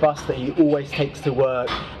regular bus that he always takes to work,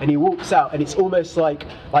 and he walks out, and it's almost like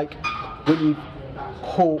when you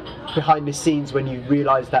caught behind the scenes when you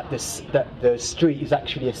realise that the street is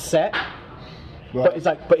actually a set. But it's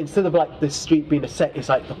like, but instead of like the street being a set, it's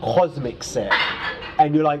like the cosmic set,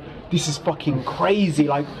 and you're like, this is fucking crazy.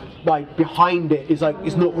 Like behind it is like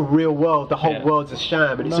it's not a real world. The whole world's a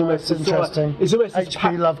sham, and it's almost it's interesting. It's almost this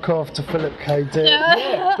H.P. Lovecraft to Philip K. Dick.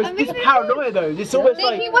 yeah, but it's this paranoia though. It's almost Maybe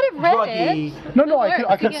like he would have read druggy. it. No,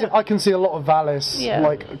 I can see a lot of Valis Yeah.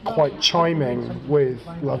 like quite chiming with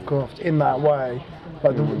Lovecraft in that way.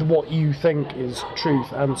 Like what you think is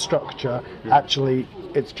truth and structure, actually,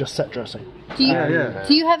 it's just set dressing. Do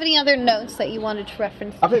you have any other notes that you wanted to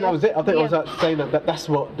reference? I think that was it. I think I was saying that's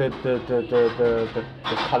what the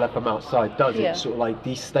colour from outside does. Yeah. It sort of like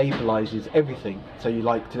destabilises everything. So you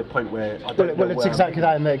like to the point where I don't know Well, it's where exactly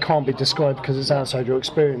that, and that it can't be described because it's outside your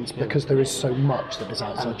experience, because there is so much that is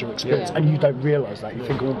outside your experience, and you don't realise that. You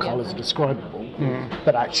think all colours are describable,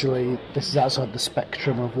 but actually, this is outside the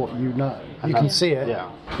spectrum of what you know. You can see it,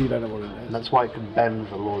 but you don't know what it is. And that's why it can bend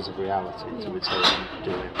the laws of reality to its own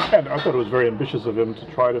doing. And I thought it was very ambitious of him to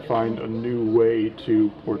try to find a new way to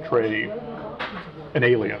portray an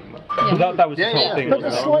alien. That was the whole thing. But,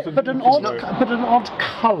 wasn't it? but an odd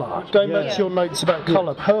colour. Going back to your notes about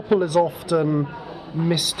colour, purple is often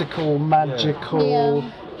mystical, magical,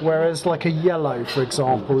 whereas like a yellow, for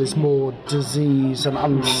example, is more disease and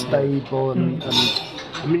unstable and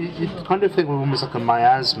I mean, you kind of think of almost like a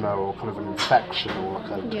miasma or kind of an infection or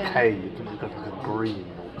like a decay. You can think of like a green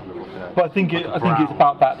or kind of like But I think it's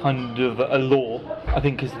about that kind of allure. I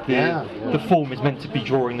think because the form is meant to be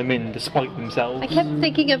drawing them in despite themselves. I kept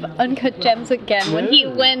thinking of Uncut Gems again when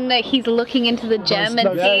he's looking into the gem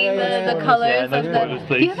and seeing the colours of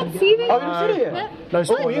the. You haven't seen it? Oh, you haven't seen it yet?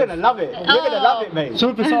 Oh, you're gonna love it. You're gonna love it, mate.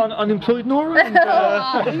 Some of us are unemployed, Nora. And,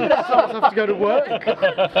 Some of us have to go to work.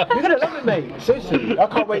 You're gonna love it, mate. Seriously, I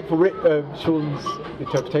can't wait for Sean's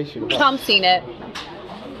interpretation. Tom's seen it.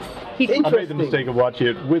 I made the mistake of watching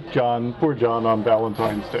it with John, poor John, on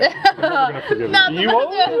Valentine's Day. I'm never gonna forgive him. you are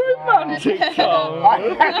romantic, Tom.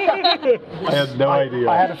 I had no idea.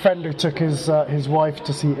 I had a friend who took his wife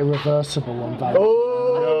to see Irreversible on Valentine's.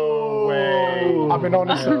 No way. I mean,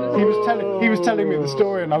 honestly, he was telling me the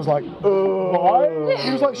story, and I was like, why?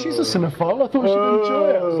 He was like, she's a cinephile. I thought she'd enjoy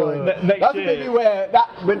it. I was like, that's maybe where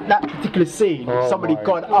that particular scene, somebody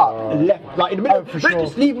got up and left, like in the middle,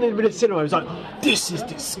 just leaving in the middle of the cinema. I was like, this is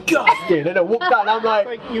disgusting. And I walked out, and I'm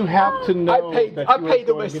like, you have to know. I paid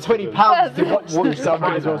almost £20 to watch this. So I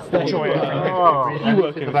might as well stay. You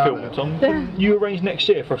work in film, Tom. Can you arrange next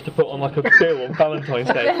year for us to put on like a bill on Valentine's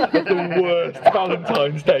Day of the worst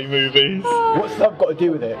Valentine's Day movies? What's that got to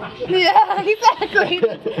do with it? Yeah, exactly.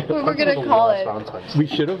 What we're gonna call it. We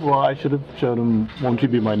should have. Well, I should have shown him "Won't You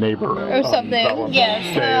Be My Neighbor" or something.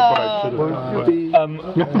 Yes. I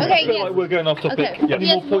feel like we're going off topic. Okay. Any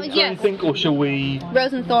more points or anything, or shall we?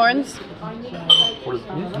 Rose and Thorns.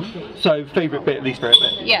 So, favourite bit, least favourite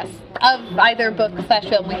bit. Yes, of either book /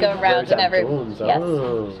 film, we go around and every. Yes.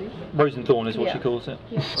 Rose and Thorn is what she calls it.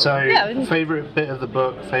 So, favourite bit of the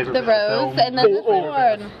book, favourite the bit rose of the film? and then the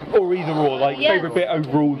thorn. Or either or, like favourite bit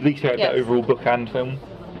overall, least favourite bit overall, book and film.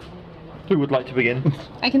 Who would like to begin?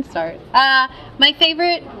 I can start. My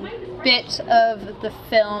favourite bit of the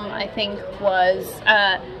film, I think, was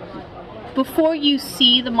before you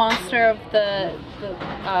see the monster of the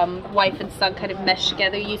wife and son kind of mesh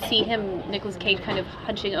together, you see him, Nicolas Cage, kind of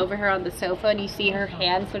hunching over her on the sofa, and you see her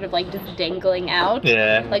hand sort of like just dangling out,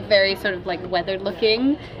 like very sort of like weathered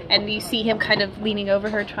looking, and you see him kind of leaning over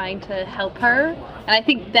her trying to help her, and I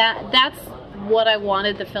think that's what I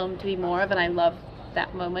wanted the film to be more of, and I love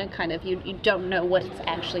that moment. Kind of, you don't know what's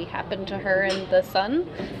actually happened to her and the son,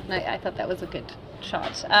 and I thought that was a good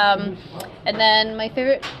shot. And then my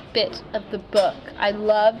favorite bit of the book, I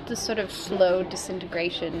loved the sort of slow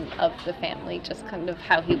disintegration of the family, just kind of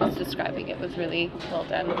how he was describing it was really well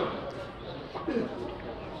done.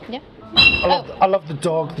 Yeah. I love the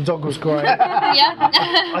dog. The dog was great. Yeah.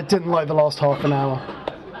 I didn't like the last half an hour.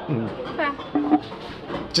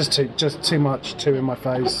 Just too much, too in my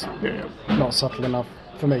face. Not subtle enough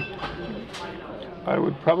for me. I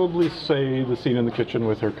would probably say the scene in the kitchen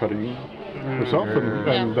with her cutting herself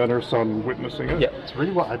and then her son witnessing it. Yeah, it's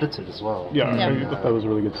really well edited as well. I thought that was a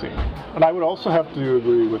really good scene. And I would also have to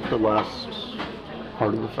agree with the last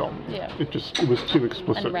part of the film. Yeah. It was too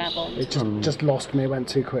explicit. Unraveled. It just lost me. It went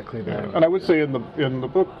too quickly there. And I would say in the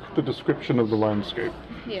book, the description of the landscape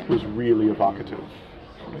was really evocative.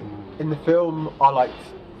 In the film, I liked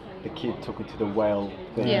the kid talking to the whale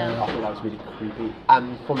thing. Yeah. I thought that was really creepy.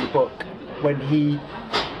 And from the book, when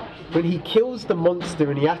he kills the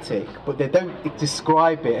monster in the attic, but they don't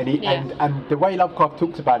describe it, and the way Lovecraft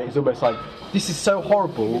talks about it is almost like, this is so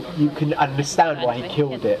horrible, you can understand why he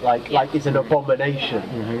killed it, like it's an abomination.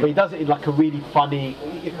 But he does it in like a really funny,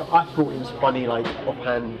 I thought it was funny, like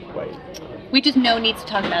offhand way. We just know needs to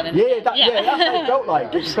talk about it. That's what it felt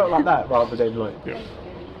like. It just felt like that rather than like.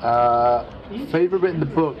 Favourite bit in the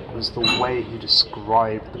book was the way he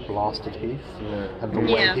described the blasted heath, and the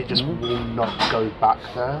way he just will not go back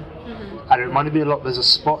there. And it reminded me a lot. There's a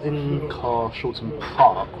spot in Carshalton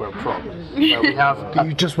Park where I'm from, where we have.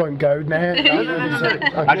 You just won't go there.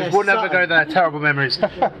 I just will never go there. Terrible memories.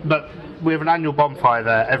 But we have an annual bonfire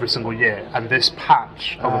there every single year, and this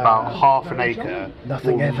patch of about half an acre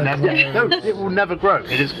Nothing ever grows. it will never grow.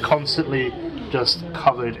 It is constantly just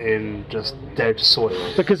covered in just dead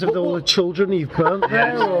soil. Because of all the children you've burnt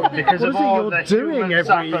there? Or because what of is it all you're the doing human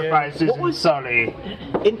every year? sacrifices in Sully.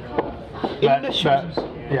 In the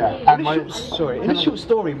short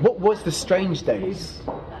story, what was the Strange Days?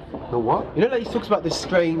 The what? You know, like he talks about the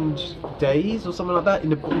strange days or something like that in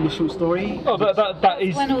the short story. Oh, that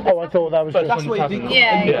is. Oh, I thought that was. That's what it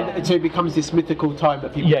did. So it becomes this mythical time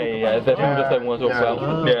that people. That people just don't want to talk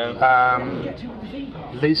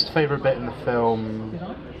about. Least favourite bit in the film.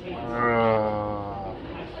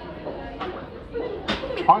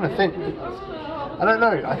 Trying to think. I don't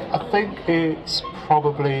know. I think it's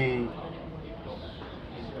probably.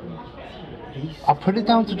 I put it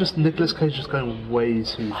down to just Nicolas Cage just going way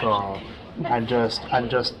too far. and just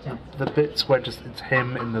the bits where just it's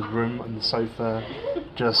him in the room on the sofa,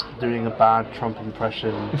 just doing a bad Trump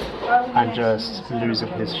impression, and just losing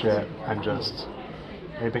his shit, and just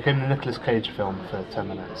it became the Nicolas Cage film for 10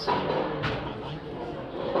 minutes.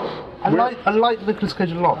 I like Nicolas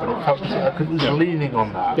Cage a lot, but it felt it was leaning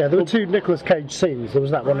on that. Yeah, there were two Nicolas Cage scenes. There was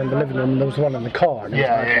that one in the living room, and there was one in the car. And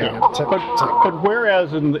But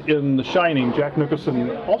whereas in The Shining, Jack Nicholson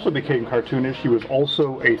also became cartoonish, he was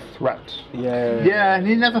also a threat. Yeah, and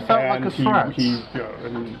he never felt like a threat.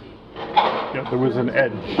 There was an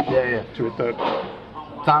edge to it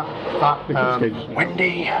that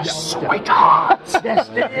Wendy, sweetheart, yes,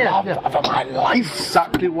 love of my life.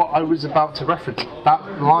 Exactly what I was about to reference.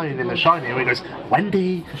 That line in The Shining where he goes,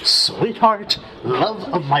 Wendy, sweetheart, love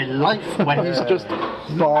of my life, when he's just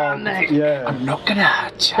manic. I'm not gonna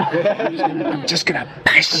hurt you. I'm just gonna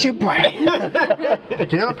bash your brain. You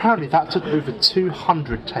know, apparently that took over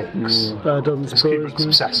 200 takes. Kubrick's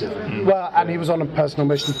obsessive. Well, and he was on a personal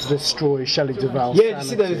mission to destroy Shelley Duvall. Yeah, you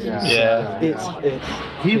see those?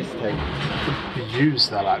 He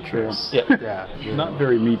used that actress. Not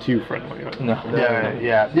very Me Too friendly. No.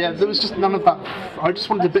 Yeah. There was just none of that. I just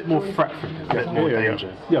wanted a bit more threat from him, a bit more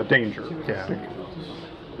danger. Yeah, danger. Yeah.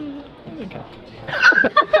 Okay.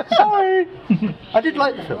 Sorry. I did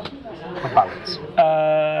like the film. On balance.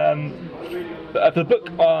 For the book,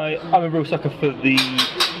 I'm a real sucker for the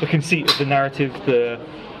conceit of the narrative,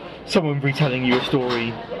 someone retelling you a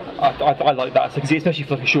story. I like that, especially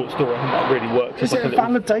for like a short story. I think that really works. Is it a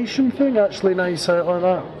validation thing, actually, now you say it like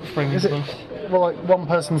that? Is it? Well, like one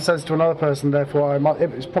person says to another person, therefore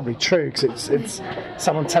it's probably true, because it's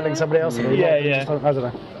someone telling somebody else. I don't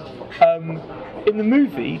know. In the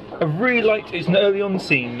movie, I really liked it's an early on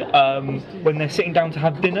scene when they're sitting down to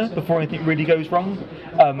have dinner before anything really goes wrong,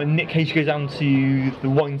 and Nick Cage goes down to the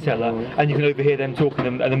wine cellar, and you can overhear them talking,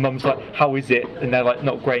 and the mum's like, "How is it?" And they're like,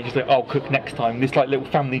 "Not great." She's like, "I'll cook next time." This like little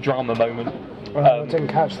family drama moment. I didn't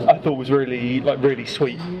catch that. I thought was really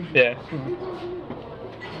sweet. Yeah.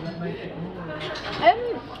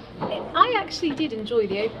 I actually did enjoy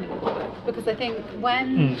the opening of the book, because I think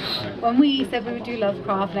when we said we would do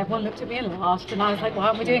Lovecraft and everyone looked at me and laughed, and I was like, why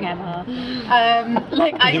aren't we doing Emma?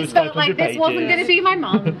 I just felt like this wasn't going to be my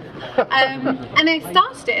mum. And I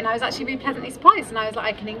started it and I was actually really pleasantly surprised, and I was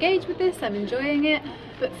like, I can engage with this, I'm enjoying it,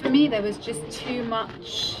 but for me there was just too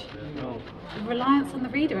much reliance on the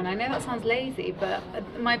reader, and I know that sounds lazy, but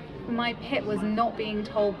my pit was not being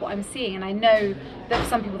told what I'm seeing, and I know that for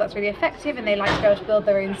some people that's really effective and they like to be able to build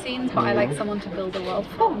their own scenes, but I like someone to build a world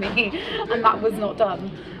for me, and that was not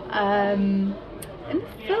done. In the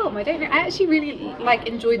film, I don't know, I actually really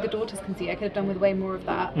enjoyed the daughter's conceit. I could have done with way more of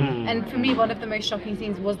that. And for me, one of the most shocking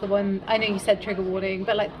scenes was the one, I know you said trigger warning,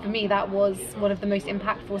 but for me that was one of the most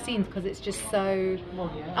impactful scenes, because it's just so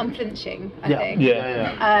unflinching, I think.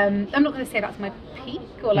 I'm not going to say that's my peak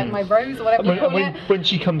or my rose or whatever you call it. When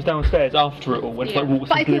she comes downstairs after it all, when she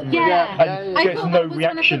walks into the living room and gets no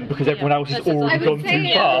reaction because everyone else has already gone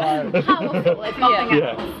too far. Powerful, if nothing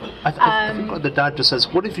else. I think the dad just says,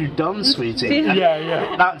 "What have you done, sweetie?"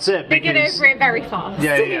 That's it. They get over it very fast.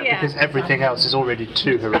 Because everything else is already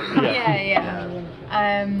too horrific.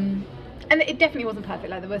 And it definitely wasn't perfect.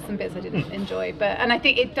 There were some bits I didn't enjoy, and I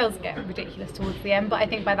think it does get ridiculous towards the end. But I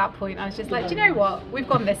think by that point I was just like, do you know what? We've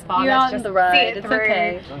gone this far. You're Let's on just the ride. see it It's through.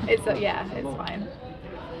 okay. It's fine.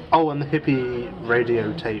 Oh, and the hippie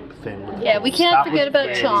radio tape thing. Yeah, we can't forget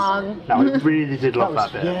about Chong. No, I really did love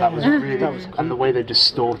that bit. That was really, and the way they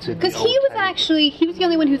distorted. Because he was the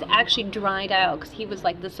only one who's actually dried out, because he was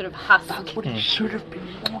the sort of husk. That's what he should have been.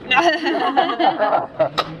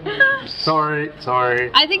 Sorry.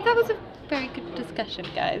 I think that was a very good discussion,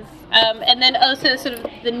 guys. And then also sort of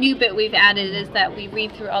the new bit we've added is that we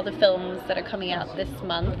read through all the films that are coming out this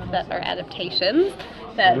month that are adaptations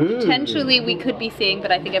that potentially we could be seeing,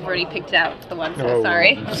 but I think I've already picked out the ones, so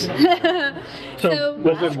sorry. So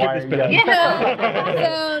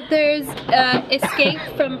there's Escape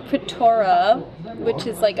from Pretoria, which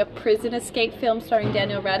is a prison escape film starring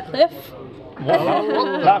Daniel Radcliffe.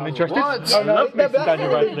 I'm interested. I love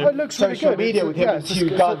Daniel Radcliffe. It looks really Social good. media with him with two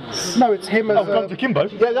guns. No, it's him as Guns Akimbo.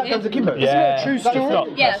 Yeah, that Guns Akimbo. Isn't it a true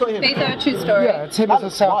story? Yes, based on a true story. Yeah, it's him as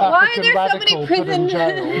a South Why are African there so radical many put in prison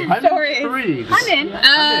jail. stories? I'm in.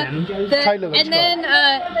 And then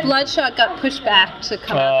Bloodshot got pushed back to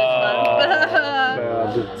come out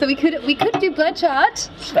this month. So we could do Bloodshot.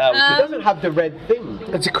 It doesn't have the red thing.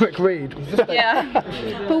 It's a quick read. Yeah.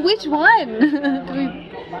 But which one?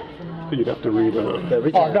 You'd have to read The Oh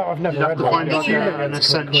original. no, I've never read Find that. like an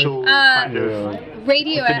essential kind of.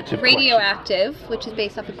 Radioactive, which is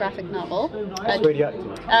based off a graphic novel. It's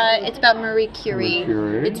radioactive. It's about Marie Curie.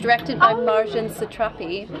 It's directed by Marjane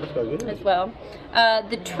Satrapi as well.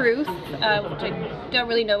 The Truth, which I don't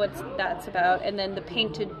really know what that's about, and then The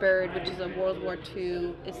Painted Bird, which is a World War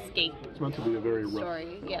II escape It's meant to be a very rough,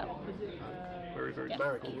 story. Yeah. very, very Yeah.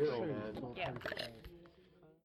 difficult film. Yeah.